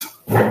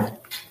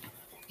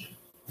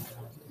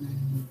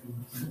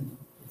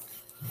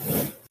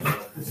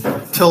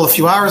until a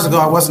few hours ago,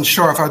 I wasn't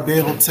sure if I'd be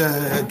able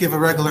to give a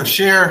regular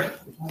share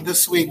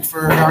this week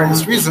for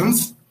various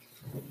reasons.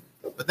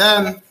 But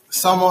then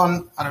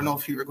someone, I don't know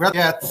if you regret it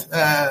yet,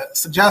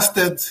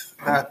 suggested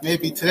that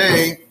maybe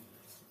today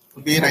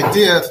would be an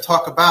idea to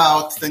talk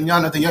about the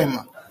Inyan of the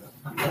Yoma.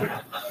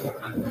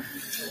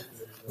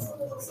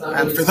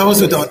 And for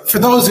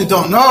those who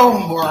don't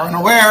know or are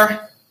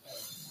unaware,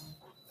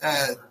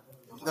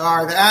 there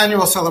are the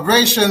annual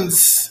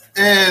celebrations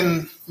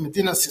in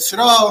Medina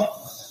Yisrael.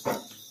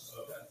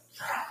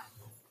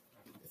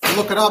 If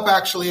you look it up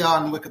actually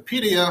on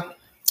Wikipedia,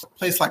 a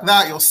place like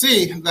that, you'll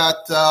see that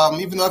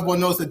even though everyone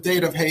knows the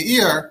date of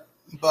Ha'ir,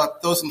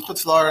 but those in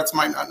Chutz La'aretz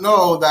might not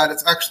know that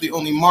it's actually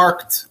only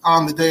marked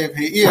on the day of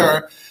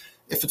Ha'ir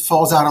if it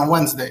falls out on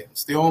Wednesday.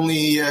 It's the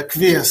only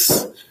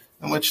Kvias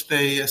in which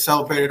they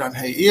celebrate it on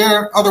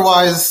Ha'ir.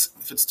 Otherwise,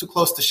 if it's too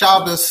close to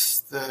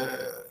Shabbos,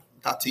 the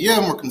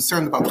Datiyim were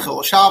concerned about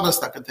Chil Shabbos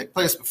that could take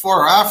place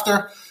before or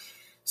after.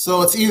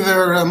 So it's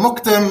either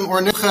Muktim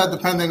or Nicha,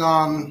 depending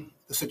on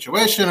the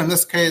situation. In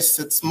this case,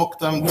 it's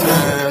Muktim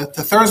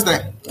to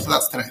Thursday. So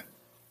that's today.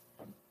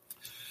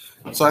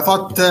 So I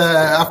thought,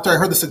 after I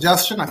heard the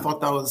suggestion, I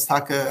thought that was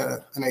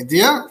an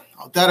idea.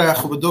 Al-Derech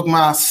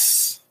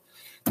u'b'dugmas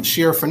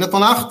shir for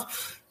Nittelnacht.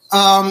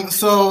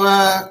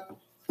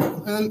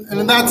 And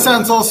in that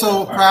sense,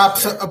 also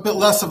perhaps a bit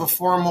less of a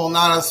formal,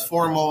 not as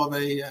formal of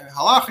a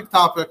halachic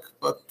topic,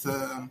 but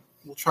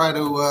we'll try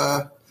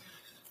to,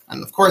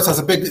 and of course, as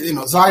a big,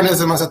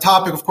 Zionism as a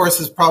topic, of course,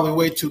 is probably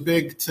way too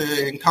big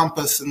to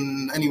encompass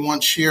in any one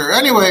shiur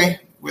anyway,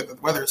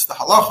 whether it's the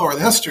halacha or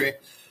the history.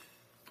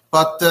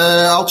 But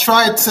I'll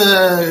try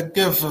to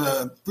give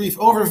a brief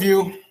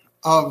overview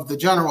of the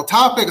general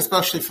topic,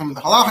 especially from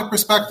the halachic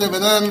perspective,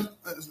 and then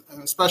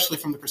especially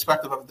from the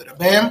perspective of the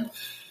Rebbeim.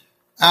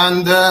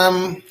 And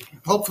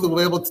hopefully we'll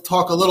be able to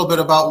talk a little bit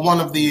about one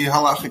of the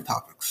halachic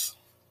topics.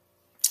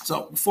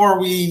 So before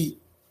we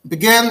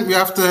begin, we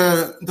have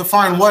to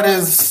define what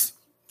is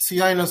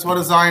Zionism, what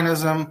is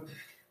Zionism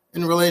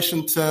in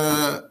relation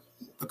to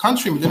the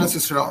country, Medina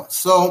Yisrael.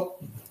 So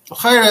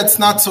it's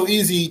not so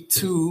easy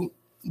to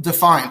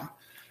define.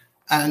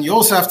 And you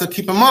also have to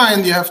keep in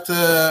mind, you have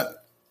to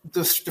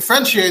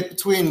differentiate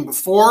between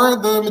before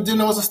the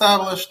Medina was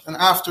established and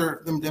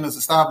after the Medina was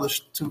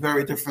established, two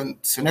very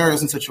different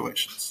scenarios and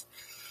situations.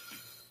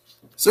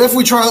 So if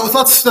we try,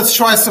 let's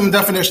try some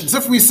definitions.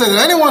 If we say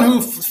that anyone who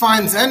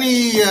finds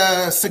any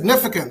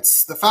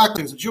significance, the fact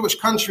that there's a Jewish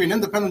country, an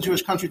independent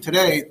Jewish country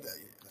today,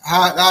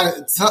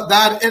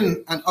 that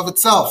in and of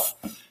itself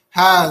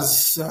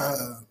has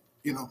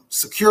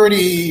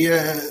security.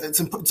 It's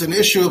an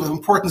issue of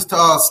importance to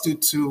us due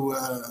to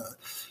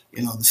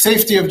the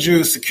safety of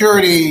Jews,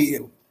 security,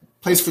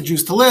 place for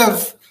Jews to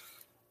live.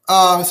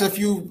 So if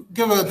you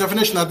give a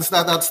definition that's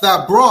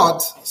that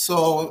broad,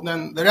 so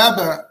then the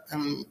Rebbe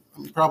and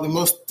probably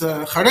most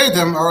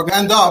Charedim are going to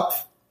end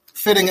up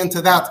fitting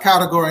into that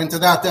category, into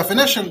that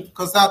definition,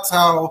 because that's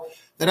how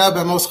the Rebbe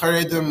and most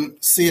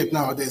Charedim see it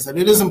nowadays, that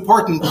it is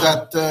important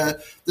that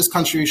this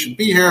country should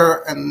be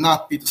here and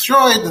not be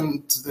destroyed,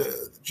 and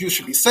the Jews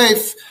should be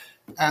safe,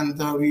 and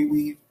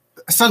we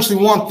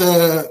essentially want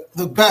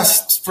the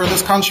best for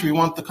this country. We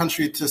want the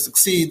country to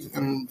succeed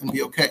and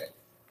be okay.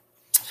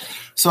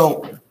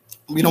 So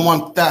we don't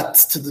want that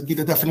to be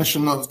the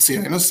definition of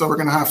Tzionus, so we're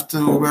going to have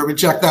to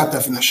reject that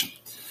definition.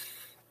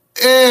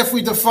 If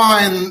we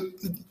define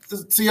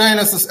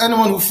Tzionus as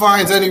anyone who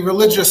finds any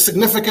religious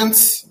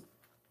significance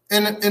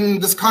in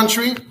this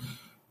country,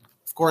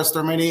 of course,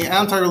 there are many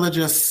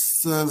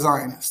anti-religious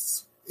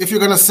Zionists. If you're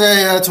going to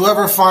say that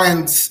whoever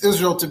finds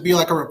Israel to be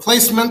like a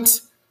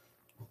replacement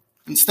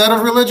instead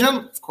of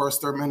religion, of course,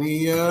 there are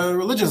many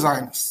religious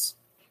Zionists.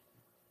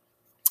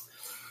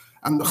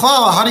 And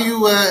B'chal, how do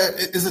you,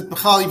 is it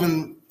B'chal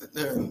even,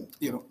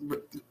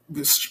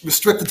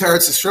 restricted to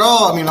Eretz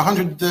Yisrael? I mean,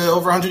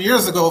 over 100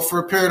 years ago, for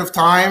a period of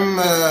time,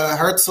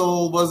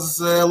 Herzl was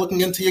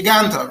looking into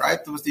Uganda,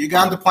 right? There was the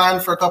Uganda plan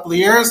for a couple of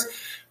years,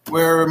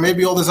 where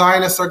maybe all the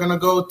Zionists are going to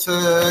go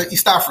to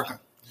East Africa.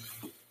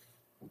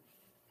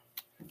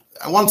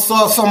 I once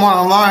saw someone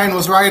online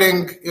was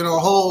writing, a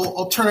whole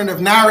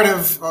alternative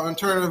narrative,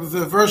 alternative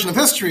version of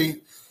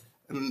history,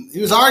 and he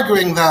was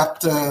arguing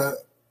that,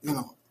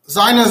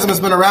 Zionism has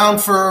been around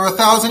for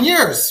 1,000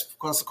 years,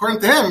 because according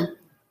to him,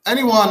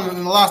 anyone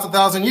in the last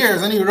 1,000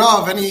 years, any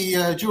Rav, any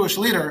Jewish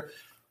leader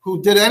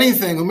who did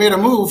anything, who made a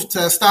move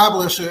to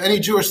establish any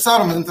Jewish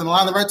settlement in the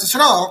land of Eretz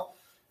Yisrael,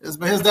 is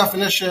by his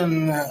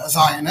definition a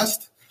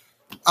Zionist.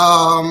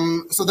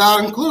 So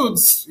that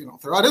includes,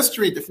 throughout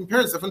history, different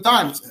periods, different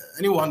times.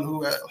 Anyone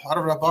who, a lot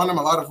of Rabbanim,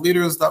 a lot of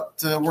leaders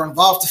that were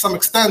involved to some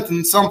extent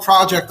in some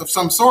project of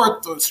some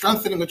sort,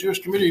 strengthening the Jewish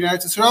community in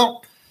Eretz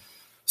Yisrael.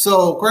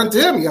 So according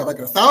to him, you have like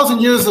 1,000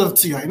 years of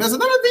Tzionis,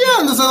 and then at the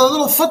end, there's a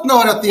little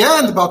footnote at the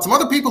end about some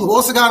other people who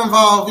also got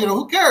involved.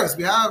 Who cares?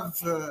 We have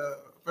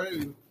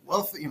very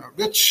wealthy,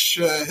 rich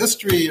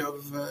history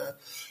of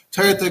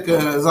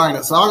Torahic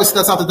Zionists. So obviously,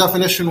 that's not the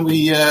definition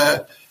we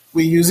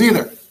use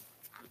either.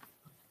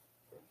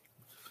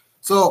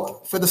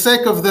 So, for the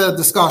sake of the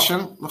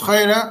discussion,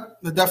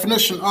 the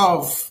definition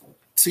of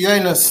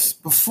Zionism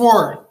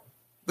before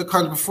the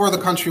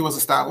country was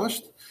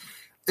established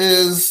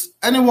is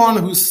anyone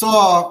who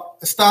saw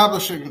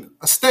establishing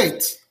a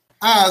state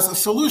as a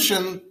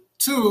solution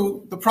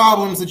to the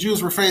problems the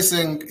Jews were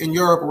facing in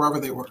Europe or wherever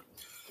they were.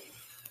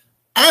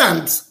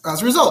 And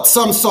as a result,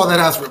 some saw that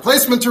as a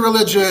replacement to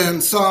religion,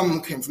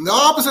 some came from the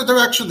opposite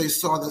direction. They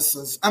saw this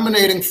as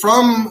emanating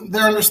from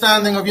their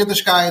understanding of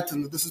Yiddishkeit,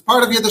 and this is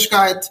part of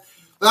Yiddishkeit.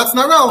 But that's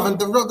not relevant.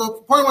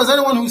 The point was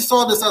anyone who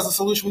saw this as a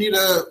solution, we need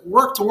to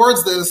work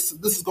towards this.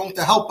 This is going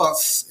to help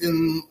us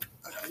in,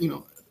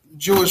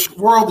 Jewish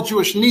world, the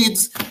Jewish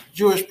needs,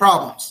 Jewish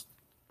problems.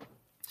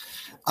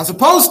 As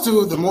opposed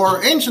to the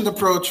more ancient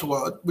approach,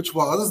 which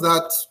was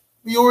that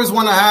we always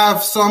want to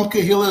have some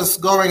kehilas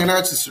going in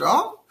Eretz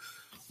Yisrael,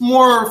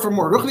 for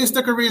more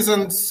ruchnistic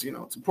reasons.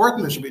 It's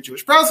important, there should be a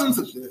Jewish presence.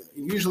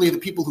 Usually the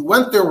people who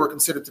went there were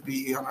considered to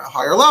be on a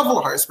higher level,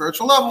 a higher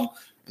spiritual level.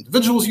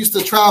 Individuals used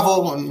to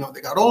travel when they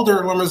got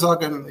older,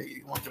 and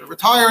they wanted to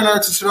retire in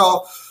Eretz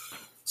Yisrael.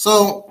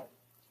 So,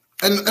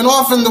 and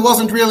often there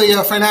wasn't really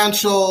a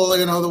financial,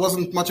 there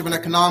wasn't much of an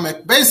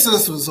economic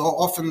basis. It was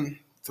often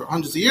for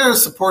hundreds of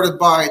years supported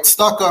by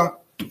tzedakah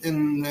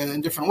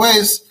in different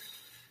ways.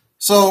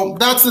 So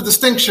that's the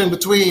distinction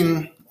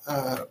between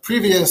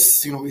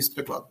previous, we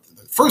speak about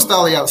the first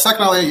Aliyah, the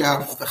second Aliyah, you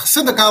have the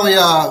Hasidic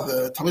Aliyah,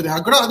 the Talmidei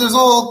Hagra. There's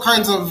all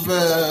kinds of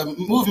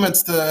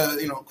movements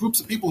to, groups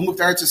of people who moved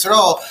to Eretz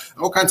Yisrael,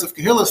 and all kinds of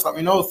kehilas that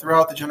we know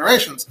throughout the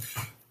generations.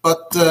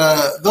 But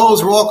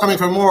those were all coming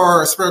from a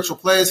more spiritual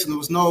place, and there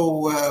was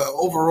no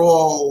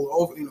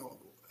overall,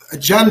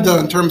 agenda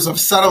in terms of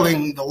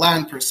settling the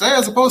land per se,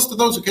 as opposed to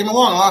those who came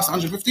along the last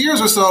 150 years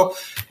or so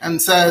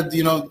and said,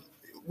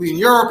 we in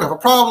Europe have a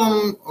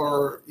problem,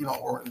 or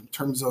in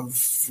terms of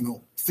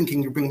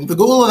thinking you're bringing the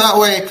Geula that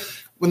way.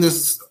 When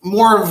there's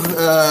more of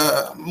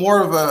a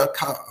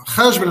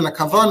cheshbon and a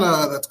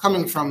kavana that's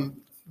coming from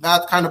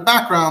that kind of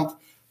background,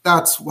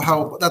 that's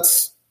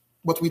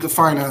what we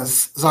define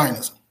as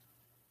Zionism.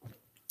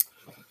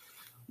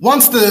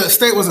 Once the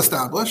state was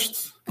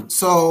established,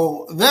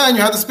 so then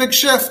you had this big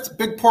shift,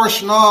 big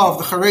portion of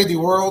the Haredi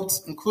world,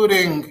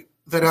 including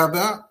the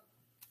Rebbe,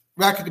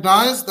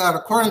 recognized that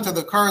according to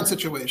the current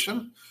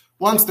situation,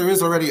 once there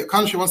is already a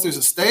country, once there's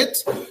a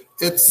state,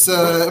 it's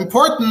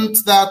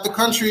important that the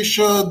country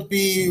should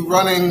be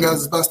running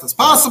as best as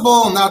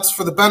possible, and that's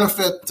for the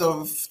benefit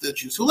of the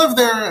Jews who live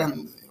there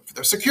and for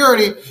their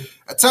security,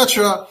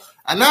 etc.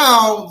 And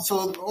now,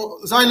 so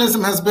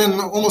Zionism has been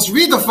almost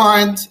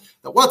redefined,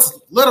 that what's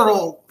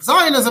literal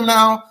Zionism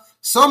now?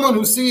 Someone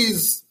who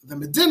sees the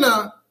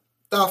Medina,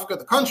 Dafka,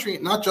 the country,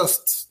 not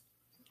just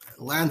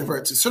land of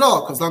Eretz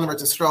Yisrael, because land of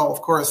Eretz Yisrael,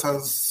 of course,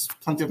 has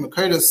plenty of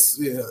Makaitis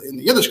in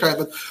the Yiddishkeit,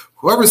 but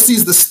whoever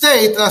sees the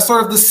state as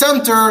sort of the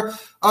center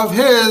of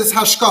his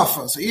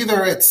hashkafa. So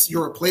either it's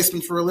your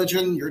replacement for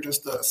religion, you're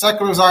just a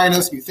secular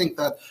Zionist, you think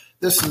that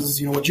this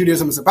is what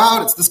Judaism is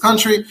about, it's this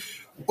country,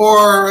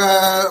 or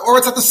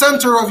it's at the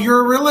center of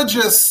your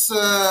religious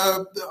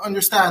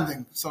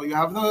understanding. So you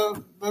have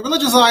the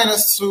religious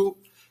Zionists who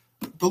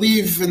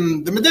believe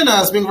in the Medina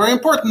as being very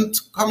important,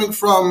 coming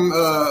from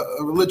a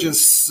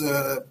religious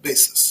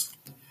basis.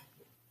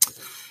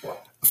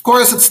 Of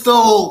course, it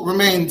still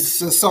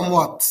remains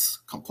somewhat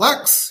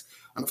complex,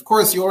 and of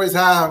course, you always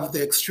have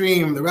the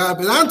extreme, the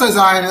rabid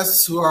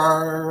anti-Zionists who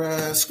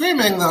are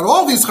screaming that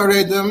all these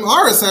Haredim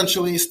are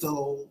essentially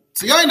still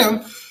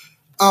Zionim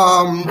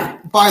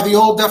by the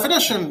old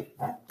definition.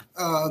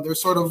 They're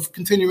sort of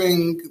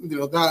continuing,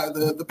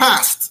 the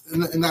past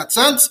in that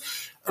sense.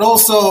 And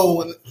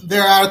also,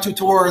 their attitude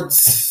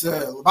towards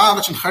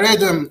Lubavitch and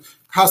Haredim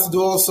has to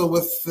do also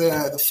with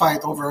the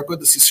fight over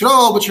Agudas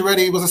Yisrael, which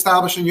already was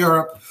established in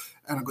Europe.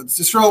 And Agudas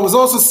Yisrael was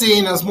also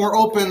seen as more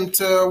open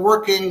to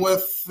working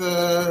with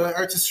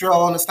Eretz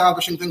Yisrael and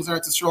establishing things in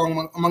Eretz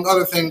Yisrael, among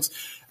other things.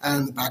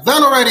 And back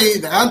then already,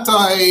 the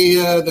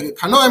the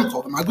Kanoim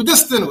called them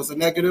Agudistin. It was a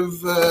negative,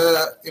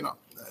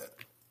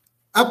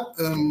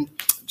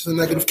 just a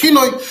negative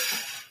kinoi.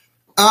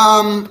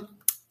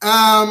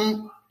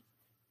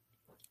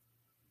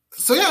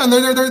 So yeah, and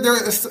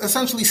they're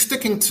essentially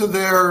sticking to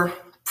their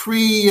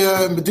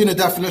pre-Medina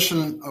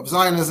definition of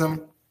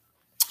Zionism.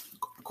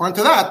 According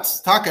to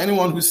that,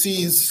 anyone who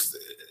sees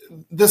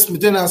this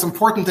Medina as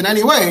important in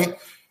any way,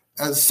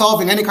 as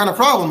solving any kind of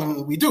problem,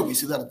 and we do. We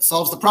see that it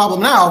solves the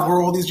problem now of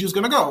where all these Jews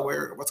going to go,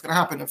 what's going to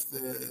happen if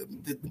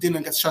the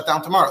Medina gets shut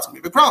down tomorrow. It's going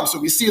to be a big problem. So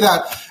we see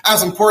that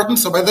as important.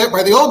 So by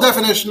the old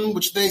definition,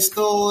 which they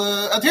still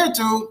adhere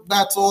to,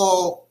 that's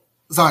all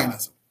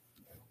Zionism.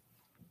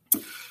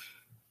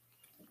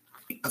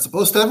 As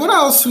opposed to everyone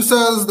else who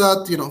says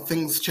that,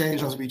 things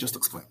change as we just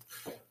explained.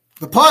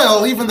 The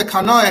Poel, even the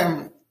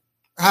Kanoim,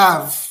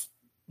 have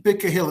big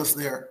kehilas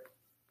there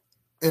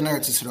in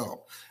Eretz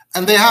Yisrael.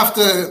 And they have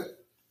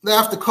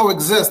to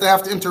coexist, they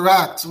have to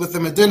interact with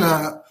the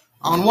Medina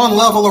on one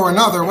level or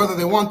another, whether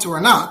they want to or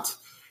not.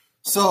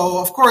 So,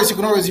 of course, you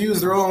can always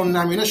use their own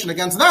ammunition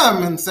against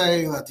them and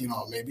say that,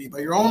 maybe by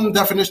your own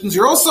definitions,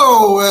 you're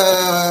also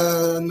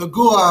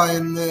Nagua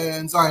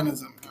in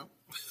Zionism.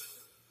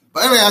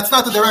 But anyway, that's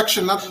not the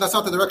direction. That's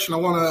not the direction I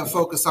want to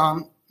focus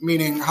on.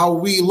 Meaning how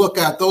we look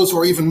at those who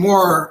are even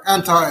more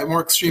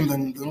extreme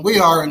than we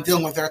are in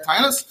dealing with their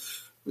tainus.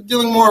 We're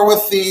dealing more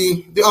with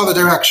the other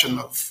direction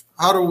of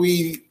how do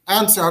we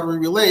answer, how do we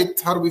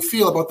relate, how do we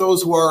feel about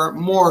those who are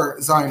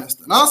more Zionist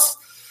than us.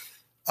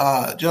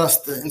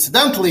 Just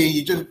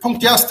incidentally,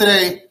 punkt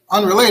yesterday,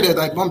 unrelated,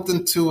 I bumped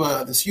into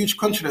this huge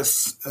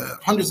kuntres,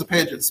 hundreds of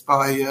pages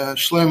by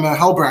Shlomo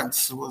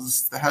Helbrand, who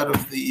was the head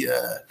of the,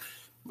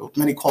 what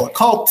many call a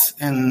cult,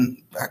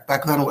 and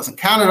back then it was in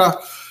Canada.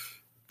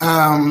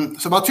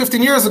 So about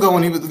 15 years ago,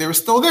 when they were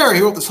still there,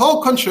 he wrote this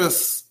whole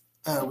kuntres,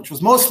 which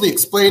was mostly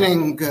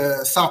explaining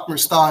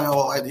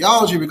Satmar-style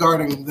ideology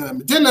regarding the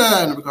Medina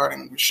and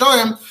regarding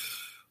Rishayim.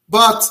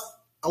 But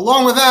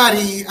along with that,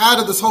 he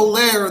added this whole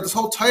layer, this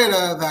whole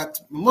Torah that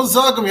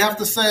we have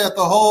to say that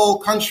the whole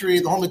country,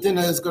 the whole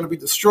Medina is going to be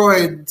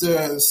destroyed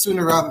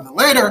sooner rather than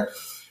later,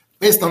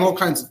 based on all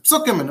kinds of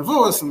psukim and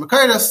nevuos and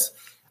makaitis.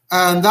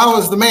 And that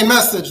was the main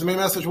message. The main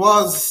message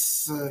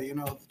was,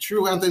 the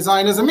true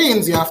anti-Zionism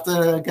means you have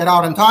to get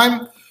out in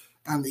time.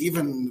 And they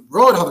even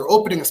wrote how they're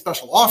opening a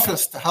special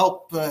office to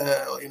help,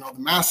 the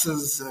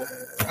masses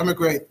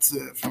emigrate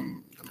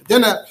from the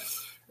Medina.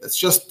 It's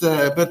just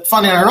a bit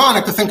funny and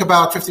ironic to think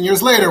about 15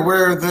 years later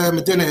where the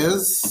Medina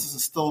is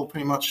still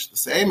pretty much the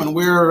same, and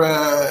where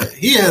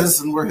he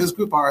is and where his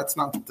group are, it's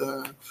not,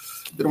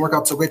 didn't work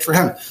out so great for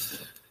him.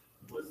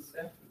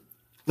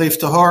 Leif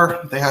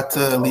Tahor, they had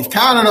to leave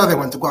Canada, they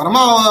went to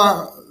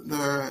Guatemala,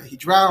 he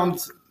drowned,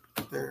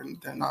 they're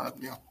not,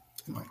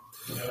 anyway.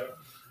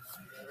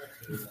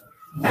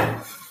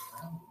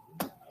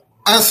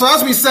 So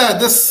as we said,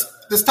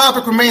 this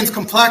topic remains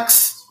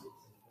complex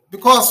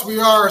because we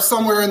are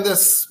somewhere in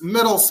this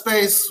middle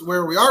space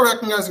where we are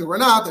recognizing we're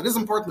not, it is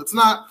important, it's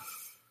not,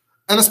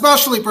 and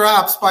especially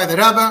perhaps by the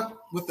Rebbe,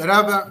 with the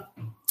Rebbe,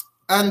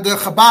 and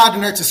Chabad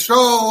in Eretz Yisrael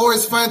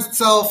always finds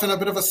itself in a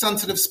bit of a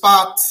sensitive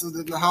spot,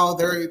 how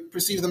they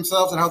perceive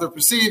themselves and how they're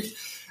perceived,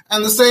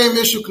 and the same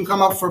issue can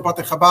come up for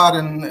Batei Chabad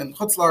in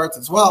Chutz La'aretz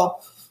as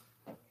well.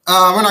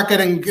 We're not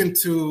getting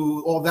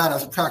into all that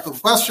as a practical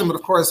question, but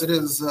of course it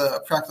is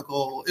a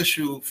practical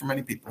issue for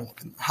many people,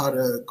 how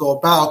to go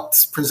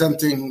about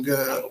presenting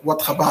what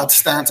Chabad's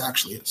stance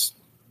actually is.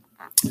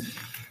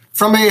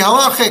 From a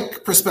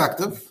halachic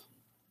perspective,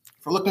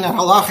 if we're looking at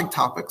halachic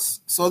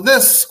topics, so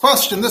this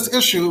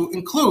issue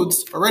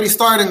includes, already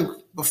starting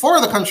before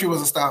the country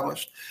was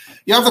established,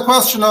 you have the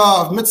question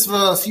of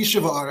mitzvah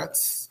yishuv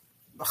haaretz,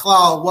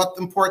 what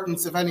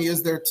importance, if any,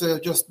 is there to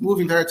just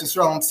moving to Eretz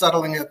Yisrael and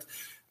settling it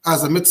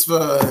as a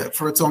mitzvah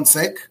for its own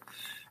sake.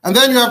 And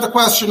then you have the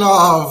question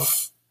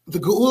of the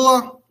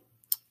geula.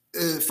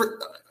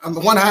 On the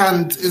one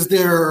hand, is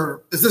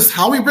this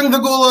how we bring the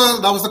geula?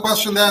 That was the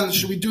question then.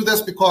 Should we do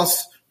this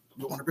because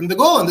we want to bring the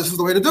geula and this is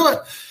the way to do it?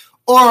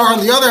 Or on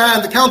the other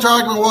hand, the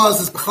counter-argument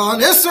was, is b'chal an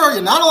isser,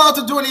 you're not allowed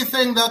to do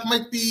anything that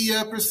might be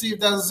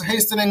perceived as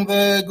hastening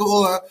the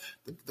geula,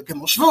 the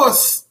Gimel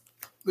Shavuos,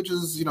 which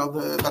is, you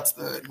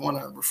want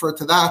to refer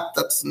to that,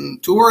 that's in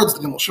two words, the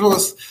Gimel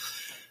Shavuos.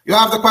 You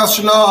have the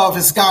question of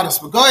his Gadus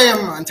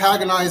B'goyim,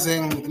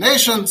 antagonizing the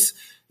nations.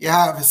 You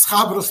have his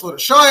Chabrus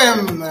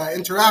L'Rishayim,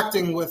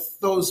 interacting with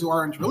those who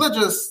aren't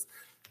religious.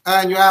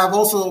 And you have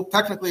also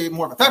technically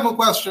more of a technical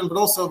question, but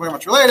also very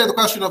much related, the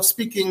question of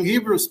speaking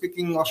Hebrew,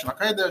 speaking Lashon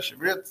HaKodesh,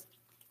 Ivrit.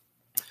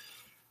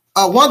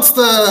 Once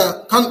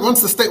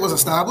the state was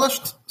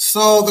established,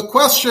 so the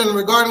question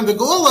regarding the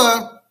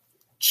Geula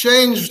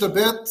changed a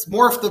bit,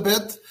 morphed a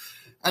bit,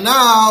 and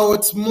now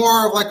it's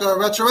more like a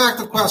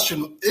retroactive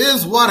question.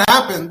 Is what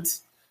happened,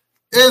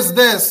 is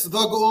this the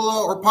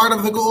Geula or part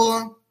of the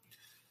Geula?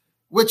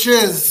 Which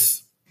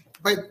is,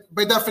 by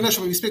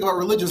definition, when we speak about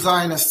religious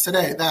Zionists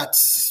today,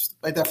 that's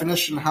by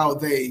definition how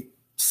they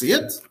see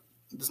it.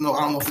 I don't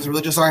know if there's a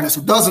religious Zionist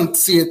who doesn't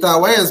see it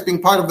that way as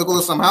being part of the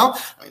Geula somehow.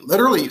 I mean,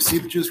 literally, you see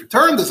the Jews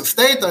return, there's a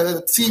state,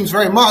 it seems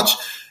very much,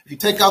 if you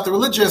take out the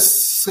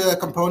religious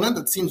component,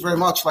 it seems very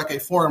much like a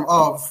form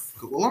of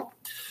Geula.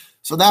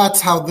 So that's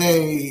how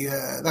they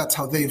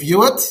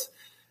view it,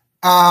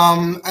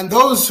 and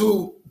those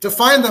who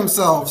define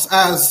themselves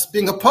as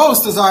being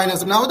opposed to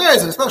Zionism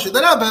nowadays, and especially the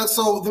Rebbe.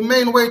 So the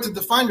main way to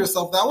define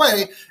yourself that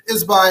way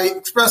is by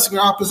expressing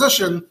your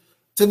opposition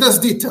to this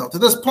detail, to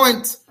this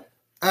point,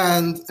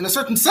 and in a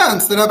certain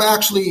sense, the Rebbe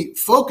actually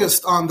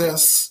focused on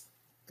this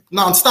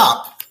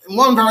nonstop, in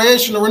one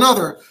variation or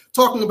another,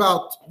 talking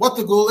about what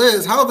the Geula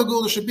is, how the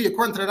Geula should be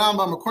according to the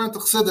Rambam, according to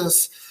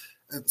Chassidus.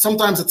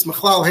 Sometimes it's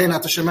Mechlal Hein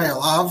at Shemei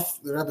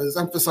Alav. The Rebbe is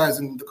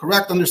emphasizing the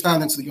correct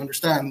understanding so that you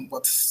understand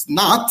what's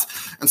not.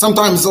 And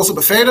sometimes it's also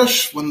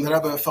Befedish when the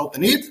Rebbe felt the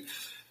need.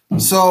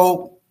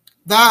 So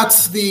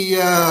that's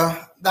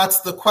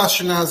the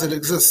question as it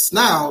exists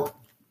now.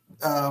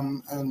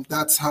 And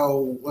that's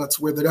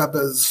where the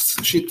Rebbe's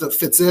Shita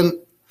fits in.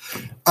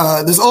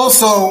 There's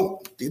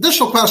also the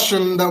additional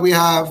question that we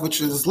have, which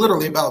is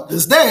literally about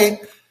this day.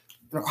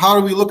 How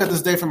do we look at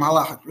this day from a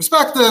halachic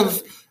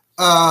perspective?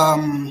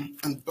 And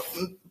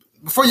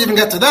before you even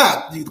get to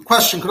that, the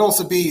question could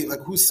also be like,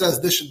 who says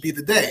this should be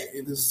the day?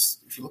 It is,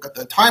 if you look at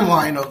the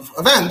timeline of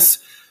events,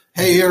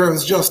 hey, here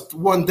is just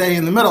one day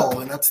in the middle,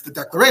 and that's the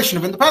Declaration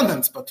of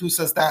Independence. But who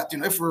says that,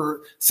 if we're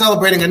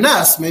celebrating a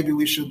Ness, maybe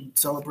we should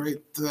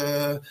celebrate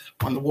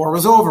when the war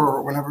was over,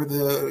 or whenever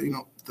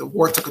the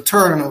war took a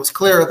turn and it was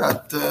clear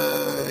that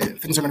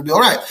things are going to be all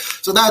right.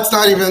 So that's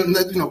not even,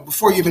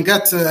 before you even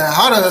get to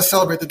how to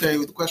celebrate the day,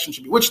 the question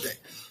should be which day.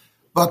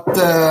 But,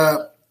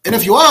 and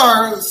if you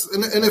are,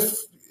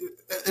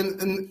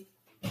 and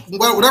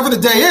whatever the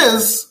day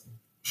is,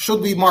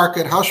 should we mark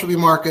it? How should we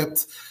mark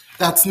it?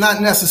 That's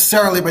not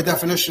necessarily, by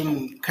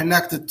definition,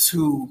 connected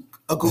to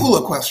a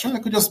Geula question.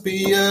 It could just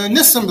be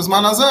Nissim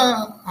B'zman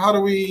Hazeh. How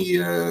do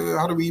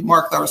we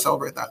mark that or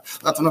celebrate that?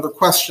 That's another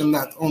question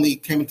that only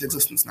came into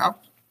existence now.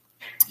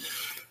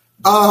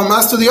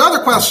 As to the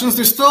other questions,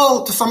 there's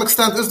still, to some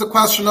extent, is the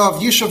question of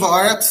Yishuv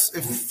Haaretz.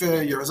 If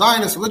you're a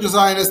Zionist, religious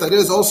Zionist, that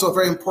is also a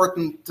very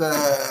important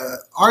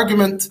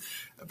argument,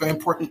 a very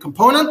important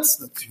component.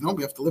 That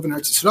we have to live in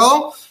Eretz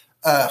Yisrael.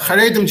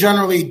 Haredim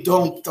generally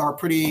are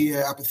pretty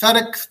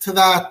apathetic to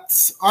that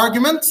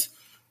argument.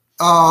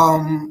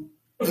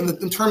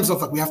 In terms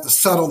of we have to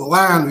settle the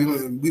land,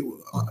 we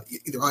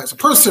either I as a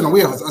person or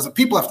we as a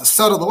people have to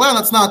settle the land.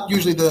 That's not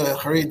usually the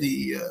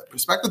Haredi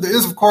perspective. There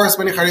is, of course,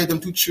 many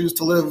Haredim who choose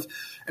to live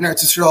in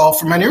Eretz Yisrael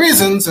for many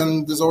reasons,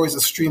 and there's always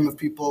a stream of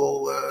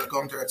people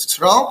going to Eretz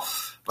Yisrael,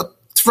 but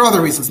for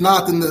other reasons,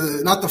 not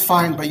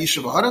defined by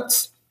Yishuv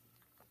Haaretz.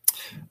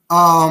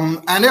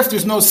 And if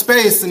there's no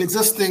space in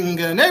existing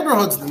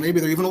neighborhoods, then maybe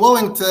they're even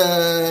willing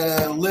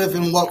to live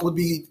in what would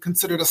be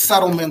considered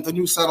a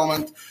new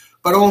settlement,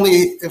 but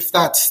only if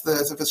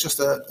it's just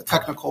a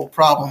technical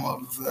problem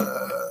of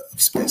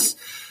space.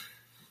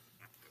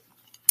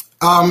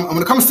 When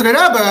it comes to the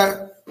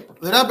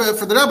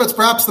Rebbe, it's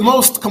perhaps the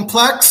most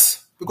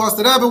complex, because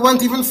the Rebbe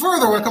went even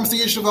further when it comes to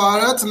Yishuv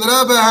Haaretz, and the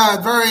Rebbe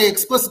had very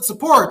explicit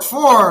support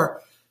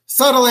for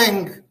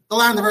settling the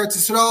land of Eretz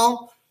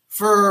Yisrael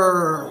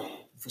for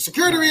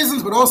security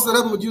reasons, but also the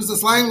Rebbe would use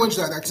this language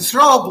that Eretz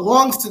Yisrael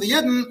belongs to the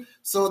Yidden,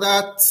 so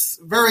that's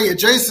very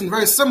adjacent,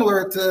 very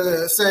similar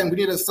to saying we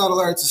need to settle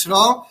Eretz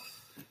Yisrael.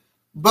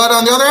 But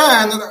on the other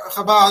hand,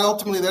 Chabad,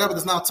 ultimately the Rebbe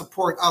does not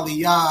support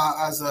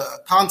Aliyah as a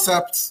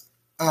concept,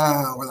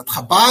 or that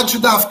Chabad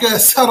should have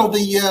settle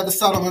the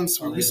settlements.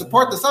 We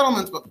support the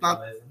settlements, but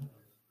not...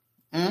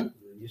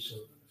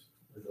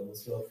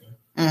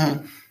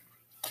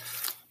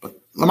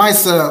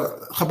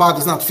 Lamaisa, Chabad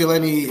does not feel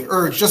any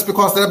urge. Just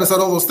because the Rebbe said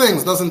all those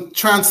things doesn't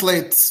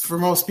translate for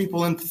most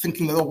people into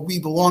thinking that, we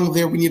belong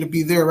there, we need to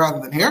be there rather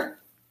than here.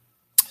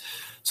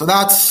 So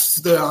that's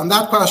on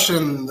that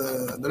question,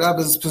 the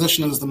Rebbe's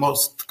position is the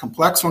most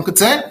complex, one could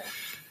say.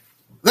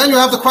 Then you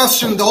have the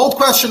old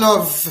question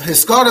of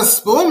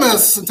Hiskaris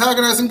B'umis,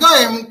 antagonizing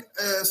Goyim,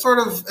 sort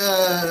of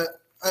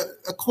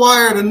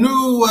acquired a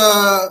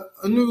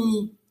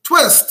new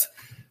twist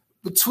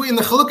between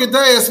the Chalukei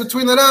Deis,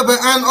 between the Rebbe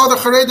and other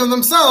Haredim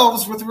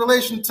themselves with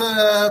relation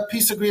to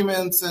peace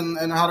agreements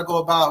and how to go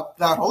about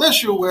that whole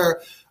issue,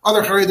 where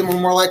other Haredim were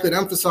more likely to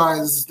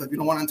emphasize that you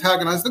don't want to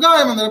antagonize the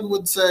Goyim, and the Rebbe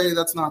would say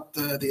that's not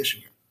the issue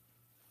here.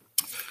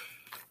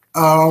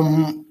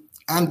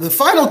 And the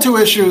final two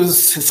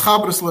issues,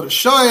 Hischabris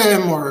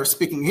L'Rishayim, or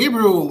speaking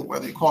Hebrew,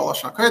 whether you call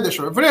Lashon HaKodesh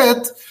or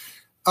Ivrit,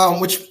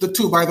 which the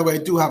two, by the way,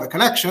 do have a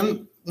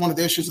connection. One of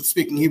the issues with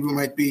speaking Hebrew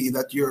might be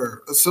that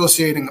you're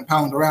associating a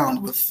pound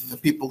around with the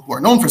people who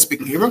are known for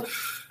speaking Hebrew.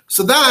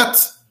 So that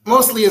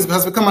mostly has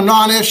become a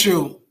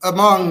non-issue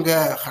among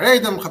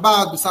Haredim,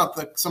 Chabad. It's not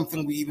like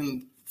something we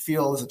even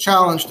feel is a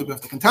challenge that we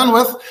have to contend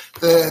with.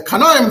 The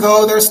Kanoim,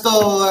 though, they're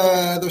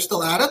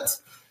still at it.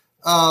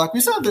 Like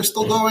we said, they're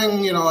still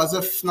going, as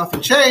if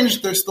nothing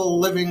changed. They're still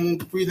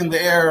breathing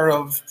the air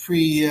of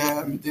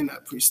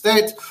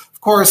pre-state.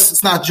 Of course,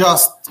 it's not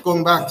just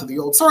going back to the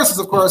old sources.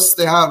 Of course,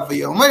 they have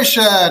Yom Moshe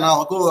and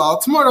Al Gula Al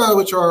Tmura,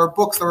 which are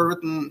books that were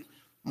written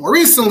more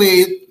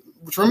recently,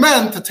 which were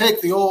meant to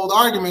take the old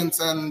arguments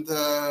and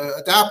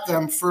adapt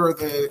them for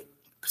the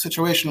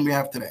situation we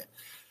have today.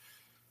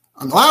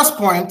 On the last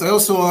point, I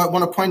also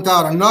want to point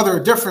out another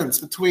difference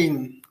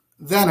between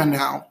then and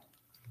now.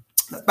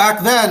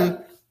 Back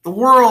then, the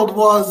world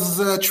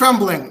was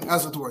trembling,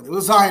 as it were. There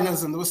was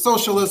Zionism, there was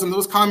socialism, there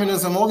was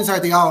communism, all these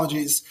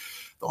ideologies.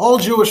 The whole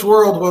Jewish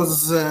world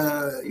was,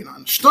 in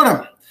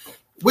shturim.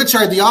 Which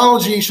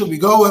ideology should we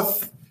go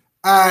with?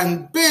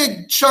 And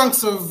big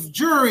chunks of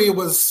Jewry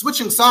was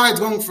switching sides,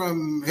 going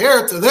from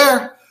here to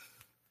there.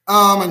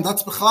 And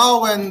that's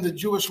b'chlal when the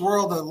Jewish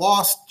world had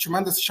lost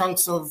tremendous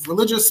chunks of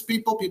religious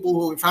people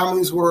who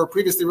families were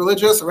previously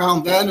religious.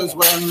 Around then is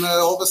when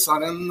all of a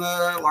sudden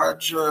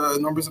large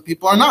numbers of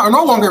people are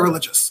no longer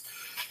religious.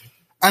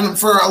 And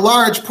for a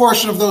large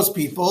portion of those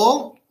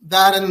people,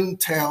 that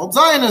entailed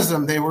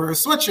Zionism. They were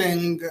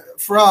switching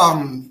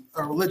from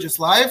a religious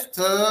life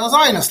to a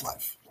Zionist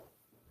life.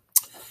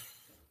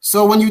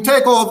 So when you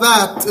take all of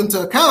that into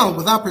account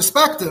with that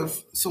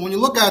perspective, so when you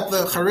look at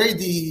the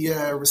Haredi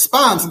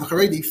response and the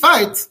Haredi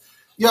fight,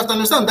 you have to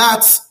understand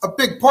that's a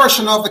big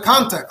portion of the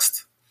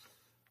context.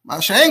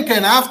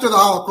 Masha'enken, after the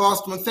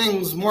Holocaust, when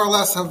things more or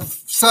less have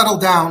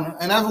settled down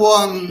and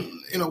everyone,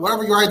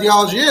 whatever your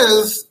ideology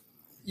is,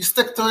 you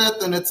stick to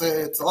it, and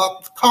it's a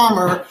lot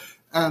calmer,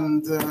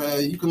 and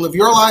you can live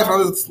your life,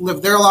 others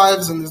live their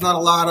lives, and there's not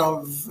a lot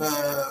of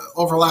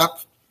overlap.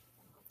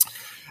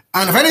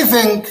 And if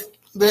anything,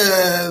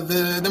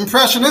 the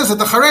impression is that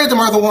the Haredim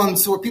are the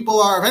ones who people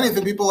are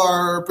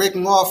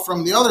breaking off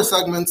from the other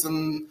segments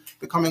and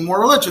becoming more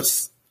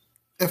religious,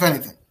 if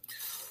anything.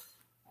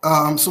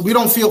 So we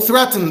don't feel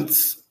threatened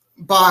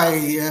by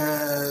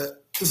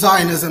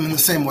Zionism in the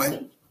same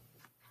way.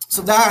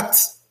 So that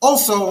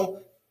also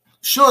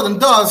should and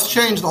does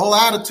change the whole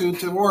attitude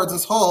towards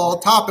this whole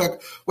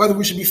topic, whether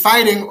we should be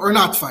fighting or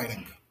not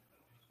fighting.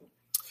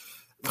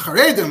 The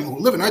Haredim who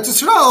live in Eretz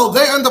Yisrael,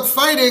 they end up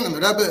fighting, and the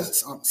Rebbe,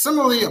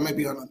 similarly, or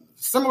maybe on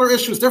similar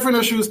issues, different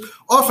issues,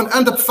 often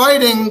end up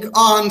fighting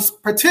on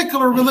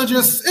particular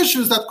religious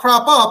issues that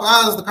crop up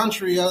as the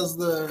country has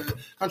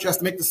to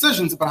make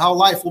decisions about how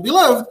life will be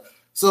lived.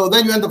 So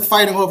then you end up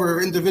fighting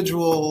over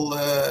individual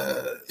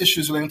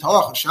issues relating to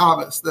halacha,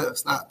 Shabbos,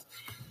 this, that.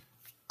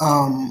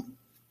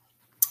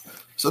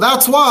 So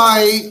that's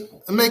why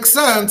it makes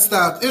sense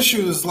that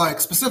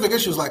specific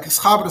issues like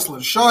Ischabris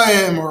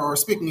L'Shoim or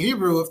speaking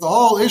Hebrew, if the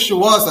whole issue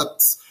was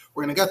that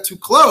we're going to get too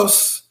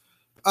close,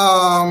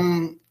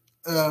 so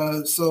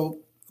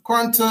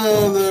according to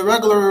the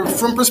regular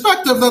from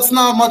perspective, that's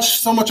not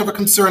so much of a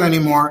concern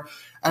anymore.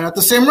 And at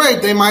the same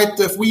rate, they might,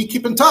 if we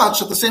keep in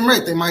touch, at the same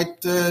rate, they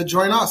might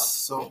join us.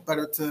 So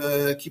better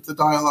to keep the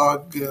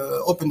dialogue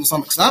open to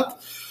some extent.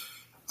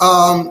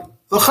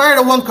 The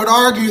Chayda, one could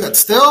argue that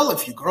still,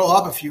 if you grow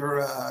up, if you're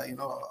a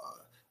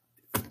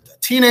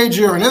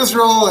teenager in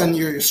Israel and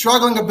you're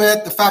struggling a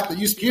bit, the fact that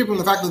you speak Hebrew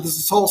and the fact that there's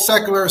this whole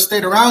secular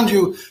state around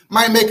you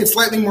might make it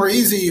slightly more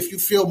easy if you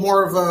feel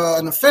more of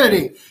an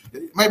affinity.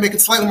 It might make it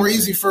slightly more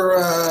easy for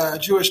a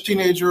Jewish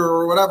teenager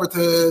or whatever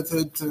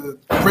to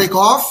break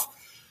off.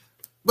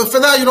 But for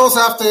that, you'd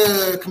also have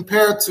to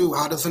compare it to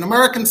how does an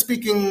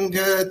American-speaking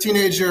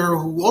teenager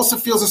who also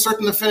feels a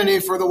certain affinity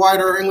for the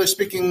wider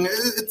English-speaking,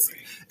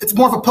 it's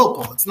more of a pill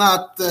pull. It's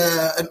not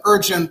an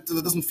urgent,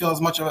 it doesn't feel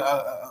as much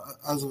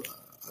as an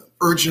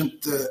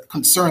urgent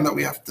concern that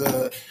we have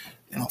to,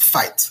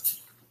 fight.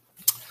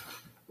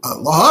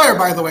 Lahar,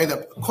 by the way,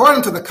 that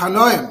according to the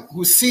Kanoim,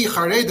 who see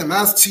Haredim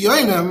as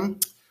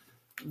Tziyonim,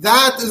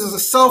 that is a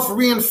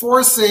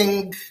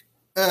self-reinforcing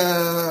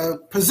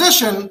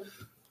position,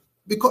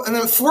 and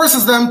it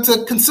forces them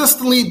to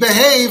consistently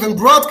behave and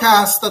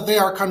broadcast that they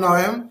are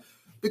Kanoim,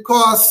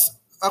 because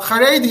a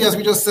Haredi, as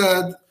we just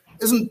said,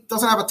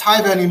 doesn't have a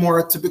taiva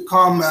anymore to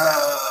become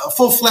a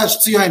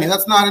full-fledged Tziyoni.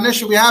 That's not an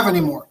issue we have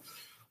anymore.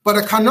 But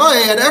a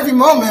Kanoi at every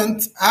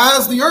moment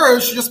has the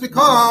urge to just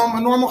become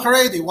a normal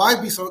Haredi. Why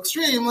be so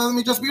extreme? Let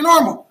me just be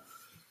normal.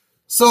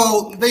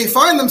 So they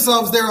find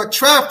themselves, they're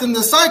trapped in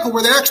this cycle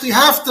where they actually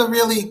have to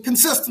really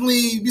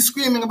consistently be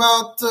screaming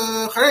about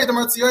Haredim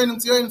or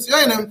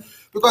Tziyonim,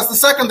 because the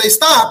second they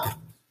stop,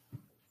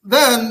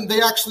 then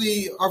they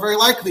actually are very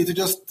likely to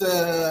just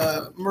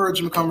merge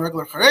and become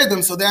regular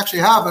Haredim. So they actually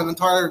have an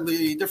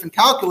entirely different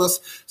calculus.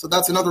 So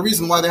that's another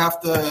reason why they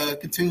have to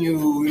continue,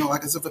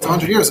 like as if it's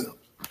 100 years ago.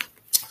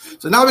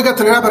 So now we get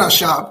to the Rebbe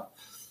Rashab.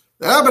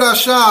 The Rebbe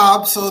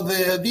Rashab, so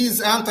these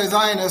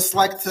anti-Zionists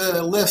like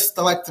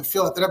to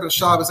feel that the Rebbe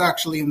Rashab is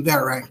actually in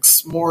their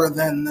ranks more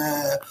than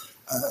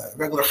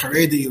regular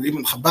Haredi or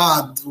even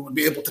Chabad would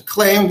be able to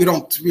claim. We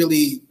don't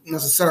really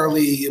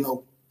necessarily,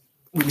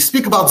 when we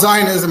speak about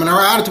Zionism and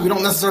our attitude, we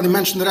don't necessarily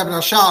mention the Rebbe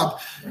Rashab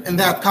in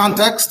that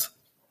context,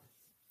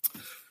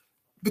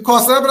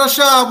 because the Rebbe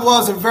Rashab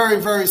was a very,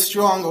 very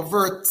strong,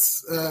 overt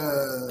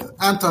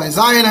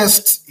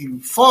anti-Zionist. He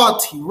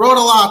fought, he wrote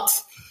a lot.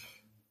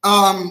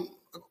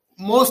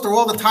 Most or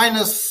all the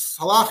Tainus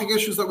halachic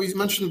issues that we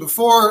mentioned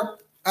before,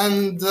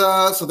 and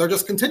so they're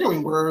just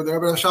continuing where the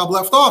Rebbe Rashab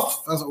left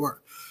off, as it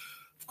were.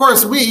 Of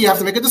course, we have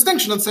to make a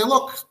distinction and say,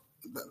 look,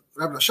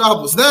 Rebbe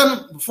Rashab was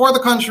then, before the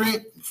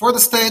country, before the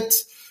state,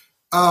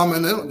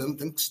 and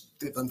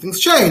then things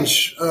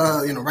change.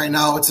 Right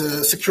now it's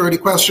a security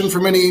question for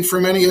many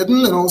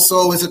Yidden, and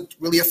also, is it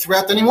really a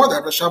threat anymore? The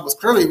Rebbe Rashab was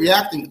clearly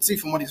reacting, you can see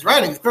from what he's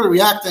writing, he's clearly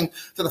reacting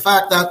to the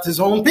fact that his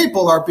own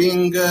people are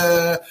being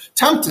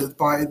tempted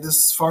by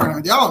this foreign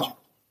ideology.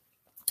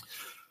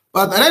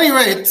 But at any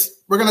rate,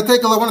 I want to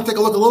take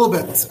a look a little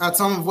bit at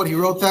some of what he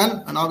wrote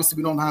then, and obviously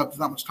we don't have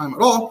that much time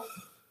at all.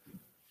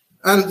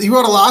 And he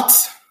wrote a lot.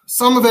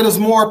 Some of it is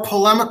more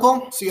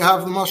polemical. So you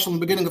have the mashal in the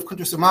beginning of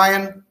Kuntres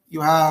Umayim.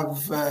 You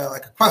have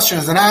like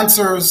questions and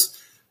answers,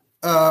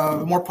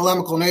 more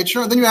polemical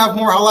nature. And then you have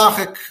more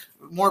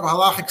of a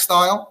halachic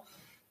style.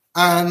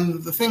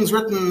 And the things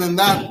written in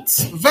that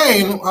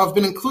vein have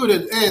been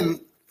included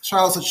in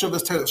Shalos at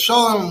Shuvas Teres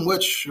Shalom,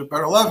 which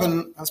Ber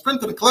Levin has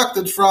printed and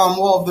collected from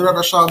all of the Rebbe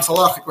Rashab's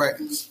halachic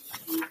writings.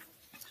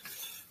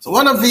 So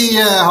one of the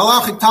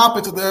halachic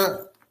topics of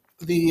the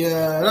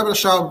Rebbe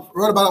Rashab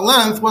wrote about at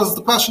length was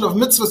the question of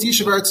mitzvahs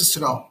yishuv Eretz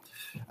Yisrael.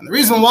 And the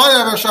reason why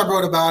Rebbe Rashab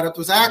wrote about it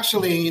was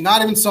actually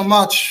not even so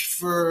much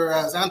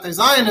as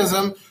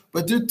anti-Zionism,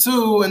 but due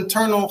to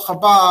internal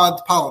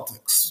Chabad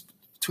politics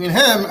between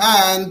him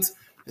and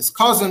his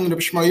cousin,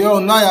 Rebbe Shmayo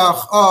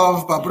Nayach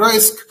of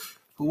Babroisk,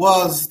 who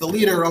was the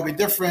leader of a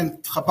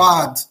different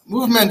Chabad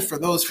movement. For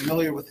those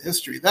familiar with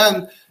history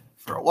then,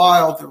 for a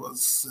while there were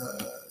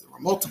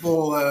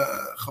multiple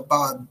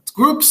Chabad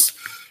groups,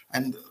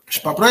 and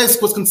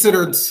Shpabreisk was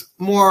considered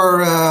more,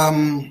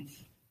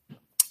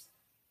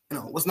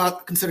 was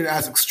not considered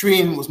as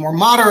extreme, was more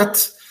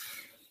moderate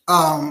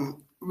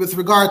with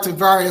regard to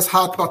various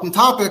hot button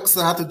topics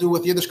that had to do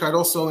with Yiddishkeit.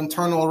 Also,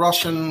 internal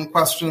Russian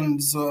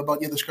questions about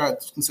Yiddishkeit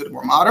was considered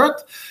more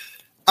moderate.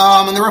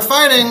 And they were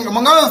fighting,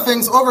 among other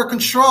things, over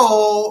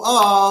control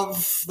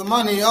of the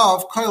money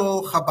of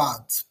Kol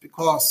Chabad,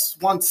 because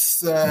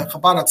once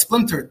Chabad had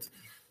splintered,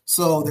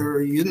 so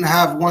you didn't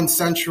have one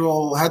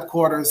central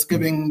headquarters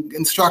giving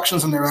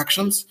instructions and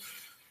directions.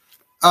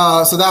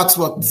 So that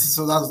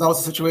was the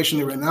situation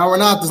they were in. Now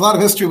there's a lot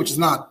of history which is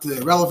not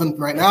relevant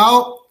right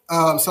now.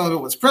 Some of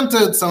it was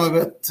printed, some of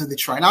it they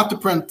try not to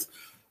print.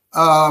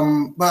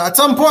 But at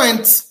some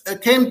point,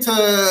 it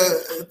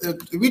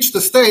reached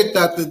the state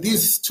that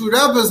these two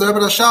rebbes, the Rebbe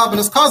Rashab and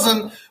his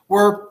cousin,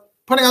 were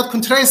putting out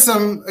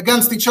kontresim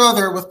against each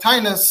other with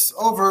tainus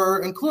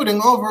over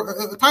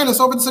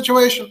the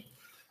situation.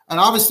 And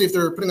obviously, if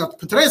they're putting out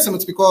kontresim,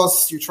 it's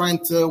because you're trying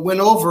to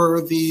win over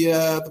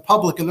the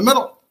public in the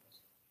middle.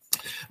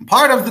 And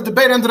part of the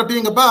debate ended up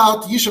being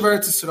about Yishuv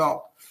Eretz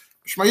Yisrael.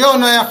 Shmayo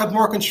Noach had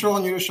more control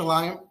in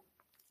Yerushalayim,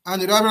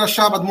 and the Rebbe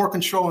Rashab had more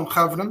control in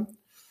Chevron.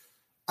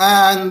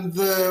 And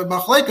the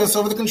machlekes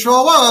over the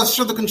control was,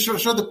 should the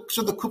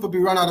kuppah be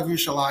run out of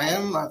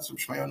Yerushalayim, that's what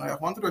Shmayo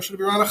Noach wanted, or should it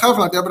be run out of Chevron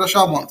like the Rebbe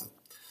Rashab wanted?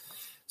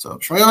 So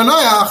Shmayo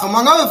Noach,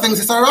 among other things,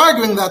 he started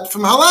arguing that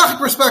from a halachic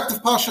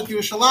perspective, Pashat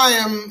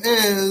Yerushalayim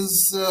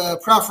is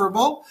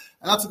preferable,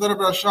 and that's what the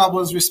Rebbe Rashab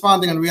was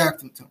responding and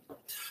reacting to.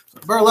 So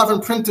Ber Levin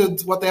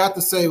printed what they had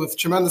to say with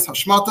tremendous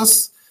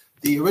hashmatas.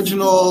 The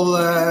original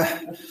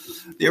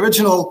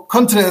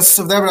kuntres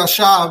of the Rebbe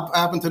Rashab, I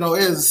happen to know,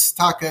 is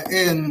taka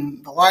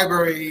in the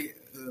library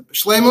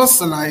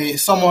B'Shleimus, and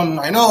someone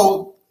I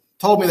know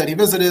told me that he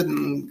visited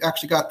and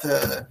actually got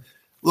to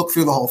look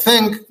through the whole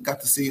thing, got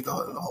to see the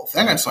whole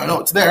thing, and so I know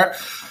it's there.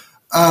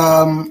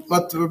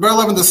 But Ber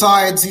Levin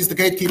decides, he's the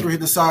gatekeeper, he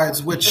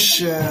decides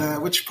which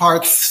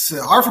parts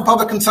are for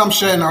public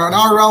consumption,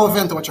 are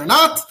relevant, and which are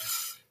not.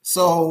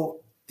 So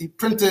he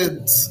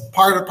printed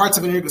parts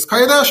of it in Yigdus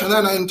Kodesh, and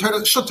then in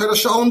Shut Torah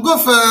Shalom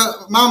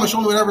Gufa, Mamash,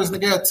 only whatever is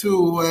neged to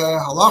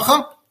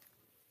halacha,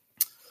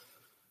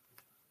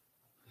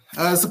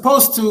 as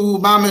opposed to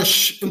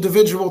Mamish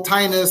individual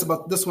tinus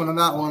about this one and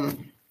that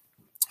one.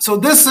 So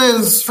this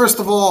is, first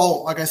of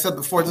all, like I said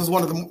before, this is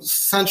one of the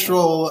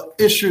central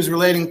issues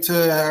relating to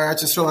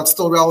Eretz Yisrael that's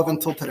still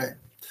relevant till today.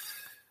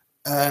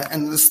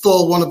 And it's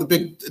still one of the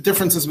big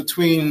differences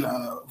between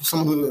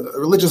someone who's a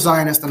religious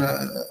Zionist and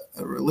a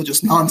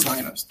religious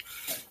non-Zionist.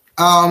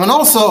 And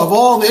also, of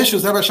all the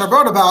issues that Rebbe Rashab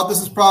wrote about,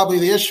 this is probably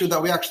the issue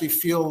that we actually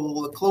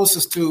feel the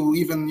closest to,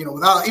 even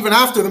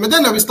after the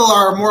Medina, we still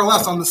are more or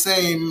less on the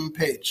same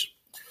page.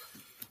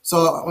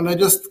 So when I